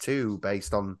Raid 2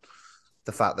 based on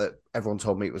the fact that everyone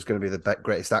told me it was going to be the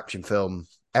greatest action film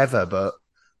ever, but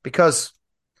because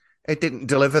it didn't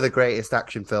deliver the greatest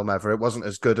action film ever, it wasn't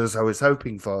as good as I was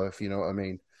hoping for, if you know what I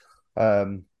mean.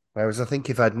 Whereas I think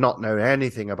if I'd not known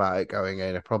anything about it going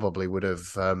in, I probably would have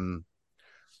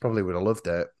loved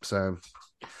it. So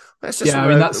it's just yeah, one I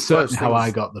mean of that's those certainly how I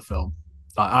things. got the film.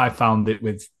 Like, I found it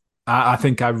with. I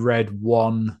think I read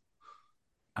one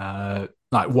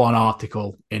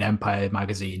article in Empire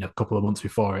magazine a couple of months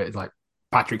before it. It's like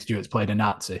Patrick Stewart's played a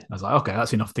Nazi. I was like, okay,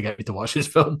 that's enough to get me to watch this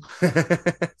film.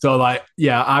 So like,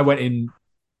 yeah, I went in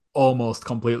almost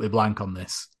completely blank on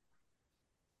this.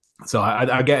 So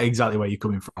I get exactly where you're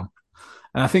coming from,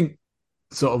 and I think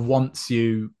sort of once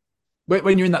you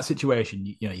when you're in that situation,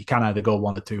 you can either go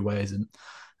one or two ways, and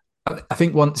I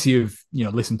think once you've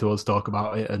listened to us talk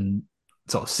about it and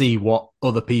sort of see what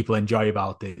other people enjoy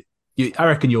about it, I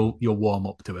reckon you'll warm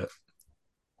up to it.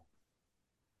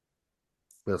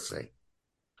 We'll see.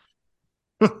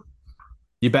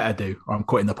 You better do, or I'm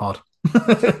quitting the pod.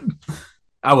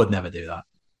 I would never do that.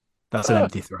 That's an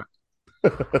empty threat.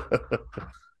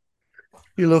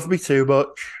 You love me too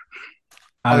much.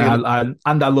 Oh,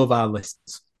 And I love our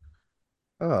lists.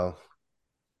 oh,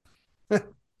 no,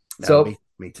 So,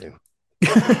 me too.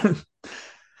 but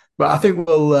I think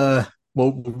we'll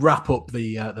wrap up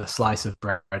the slice of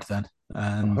bread then,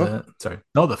 and Uh-huh. sorry,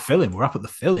 no, the filling. We'll wrap up the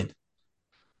filling.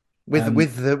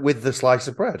 With the slice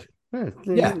of bread. Yeah,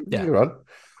 Yeah, yeah. you're on.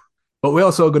 But we're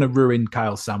also going to ruin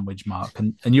Kyle's sandwich, Mark,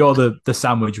 and you're the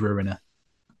sandwich ruiner.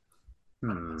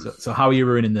 Hmm. So how are you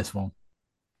ruining this one?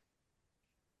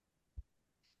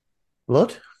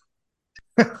 Blood.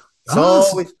 It's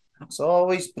Oh,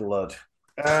 always blood.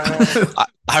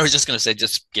 I was just gonna say,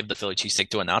 just give the Philly cheesesteak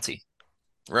to a Nazi.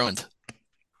 Ruined.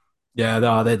 yeah,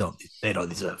 no, they don't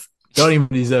deserve. Don't even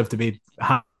deserve to be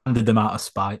handed them out of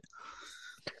spite.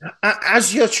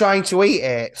 As you're trying to eat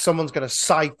it, someone's going to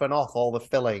siphon off all the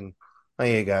filling. There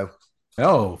you go.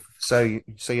 Oh, So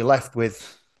you're left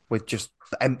with just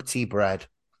empty bread.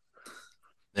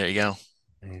 There you go.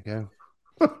 There you go.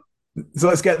 So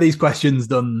let's get these questions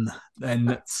done.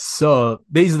 And so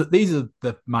these are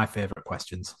my favorite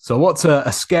questions. So what's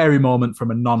a scary moment from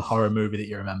a non-horror movie that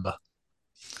you remember?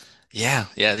 Yeah,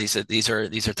 yeah, these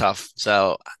are tough.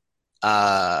 So,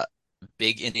 uh,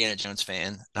 big Indiana Jones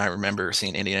fan. I remember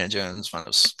seeing Indiana Jones when I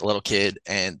was a little kid,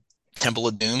 and Temple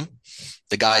of Doom,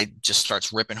 the guy just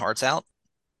starts ripping hearts out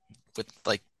with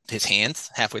like his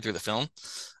hands halfway through the film.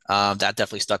 That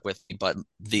definitely stuck with me. But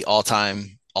the all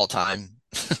time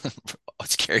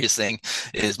scariest thing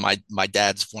is my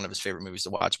dad's one of his favorite movies to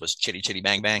watch was Chitty Chitty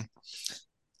Bang Bang.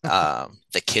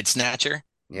 The Kid Snatcher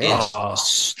Yeah. is Oh,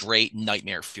 straight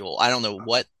nightmare fuel. I don't know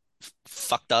what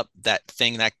fucked up that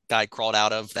thing that guy crawled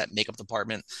out of that makeup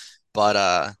department,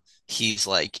 but he's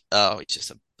like, oh, he's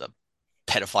just a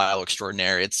pedophile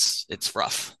extraordinaire. It's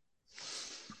rough.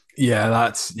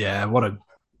 yeah, what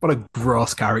a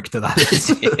gross character that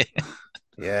is.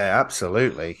 Yeah,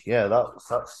 absolutely. Yeah, that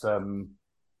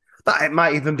it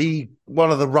might even be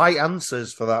one of the right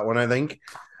answers for that one, I think. Um,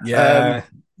 Yeah,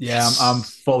 yeah, I'm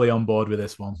Yes. fully on board with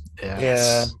this one. Yeah. yeah,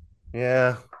 Yes.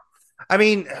 yeah. I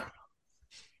mean,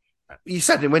 you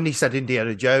said when you said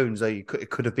Indiana Jones, it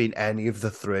could have been any of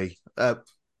the three.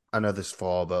 I know there's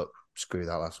four, but screw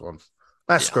that last one.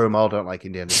 I Yeah. screw them all. Don't like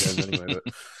Indiana Jones anyway.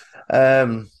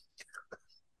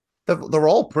 But they're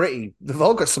all pretty. They've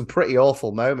all got some pretty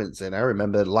awful moments in. I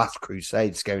remember Last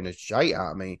Crusade scaring the shit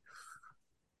out of me.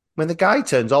 When the guy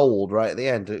turns old right at the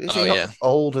end, is Oh he not yeah.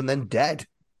 old and then dead?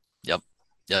 Yep.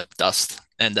 Yep. Dust.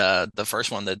 And the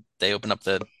first one that they open up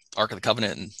the Ark of the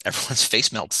Covenant and everyone's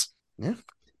face melts. Yeah,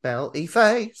 belty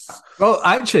face. Well,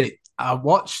 actually, I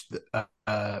watched.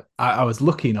 I was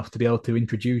lucky enough to be able to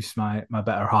introduce my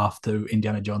better half to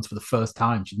Indiana Jones for the first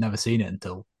time. She'd never seen it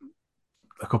until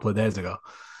a couple of days ago,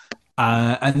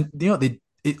 and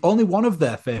only one of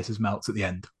their faces melts at the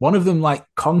end. One of them like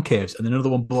concaves, and another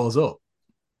one blows up.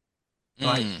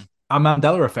 Like Mm. I'm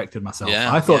Mandela affected myself.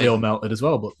 Yeah. I thought Yeah. they all melted as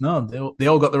well, but no, they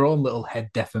all got their own little head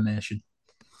deformation.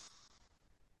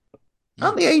 Mm.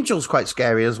 Aren't the angels quite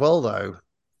scary as well, though?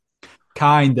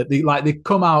 Kind that they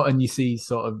come out and you see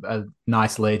sort of a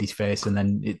nice lady's face, and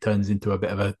then it turns into a bit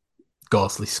of a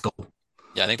ghostly skull.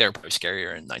 Yeah. I think they were probably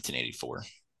scarier in 1984.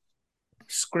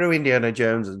 Screw Indiana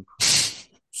Jones and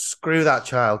screw that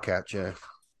child catcher.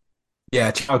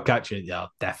 Yeah, Child Catcher. Yeah,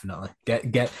 definitely.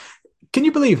 Get. Can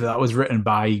you believe that was written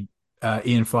by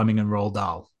Ian Fleming and Roald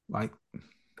Dahl? Like,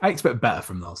 I expect better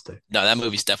from those two. No, that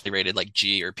movie's definitely rated like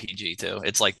G or PG too.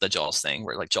 It's like the Jaws thing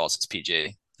where like Jaws is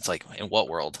PG. It's like in what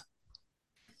world?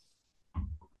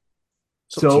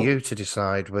 It's up to So, you to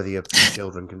decide whether your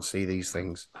children can see these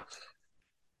things.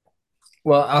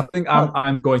 well, I think I'm Oh,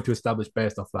 I'm going to establish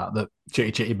based off that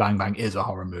Chitty Chitty Bang Bang is a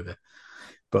horror movie.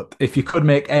 But if you could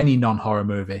make any non-horror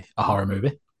movie a horror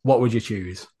movie, what would you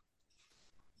choose?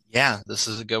 Yeah, this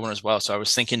is a good one as well. So I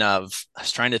was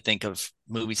trying to think of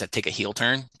movies that take a heel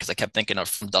turn because I kept thinking of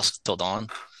From Dusk Till Dawn.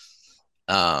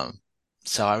 Um,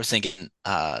 so I was thinking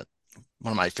one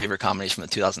of my favorite comedies from the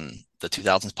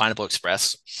 2000s, Pineapple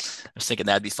Express. I was thinking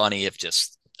that'd be funny if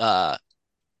just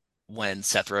when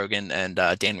Seth Rogen and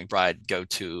Dan McBride go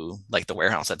to like the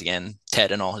warehouse at the end,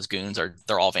 Ted and all his goons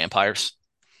they're all vampires.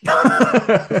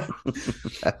 That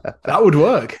would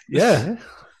work. Yeah.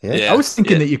 yeah, yeah. I Yeah, was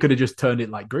thinking yeah, that you could have just turned it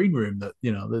like Green Room, that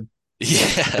the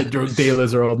yeah, drug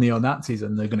dealers are all neo Nazis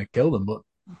and they're going to kill them. But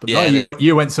no, yeah. And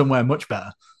you went somewhere much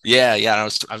better. yeah, yeah. I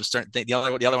was starting. The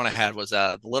other one I had was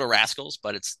the Little Rascals,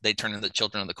 but they turn into the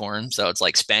Children of the Corn, so it's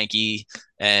like Spanky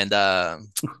and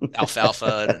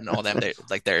Alfalfa and all them.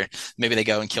 They're maybe they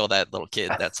go and kill that little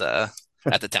kid that's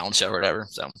at the talent show or whatever.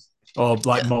 So Or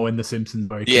like yeah, Mo in The Simpsons,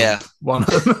 where he yeah, killed one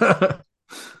of them.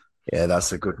 Yeah,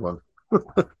 that's a good one.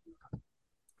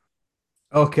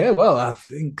 Okay, well, I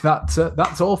think that's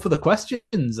all for the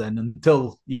questions, and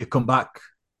until you come back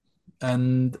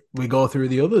and we go through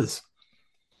the others.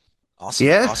 awesome,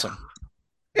 Yeah, awesome.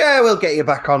 yeah. We'll get you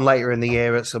back on later in the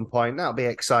year at some point. That'll be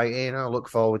exciting. I'll look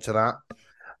forward to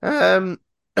that. Um,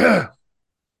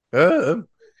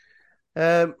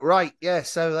 um, right. Yeah.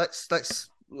 So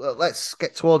let's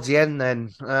get towards the end then.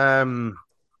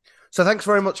 So thanks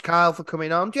very much, Kyle, for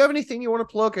coming on. Do you have anything you want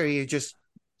to plug, or you just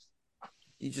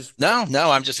No,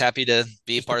 no, I'm just happy to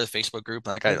be a part of the Facebook group.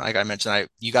 Like I mentioned,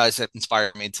 you guys have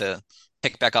inspired me to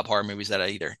pick back up horror movies that I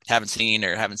either haven't seen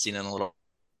or haven't seen in a little.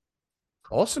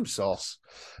 awesome sauce?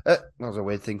 That was a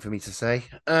weird thing for me to say.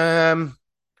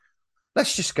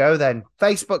 Let's just go then.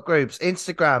 Facebook groups,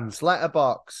 Instagrams,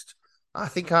 Letterboxd. I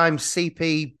think I'm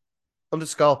CP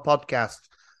underscore podcast,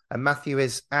 and Matthew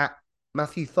is at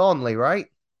Matthew Thornley, right?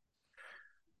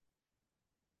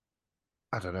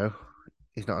 I don't know.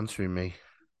 He's not answering me.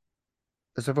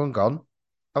 Has everyone gone?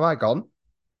 Am I gone?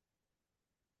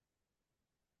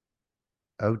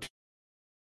 Oh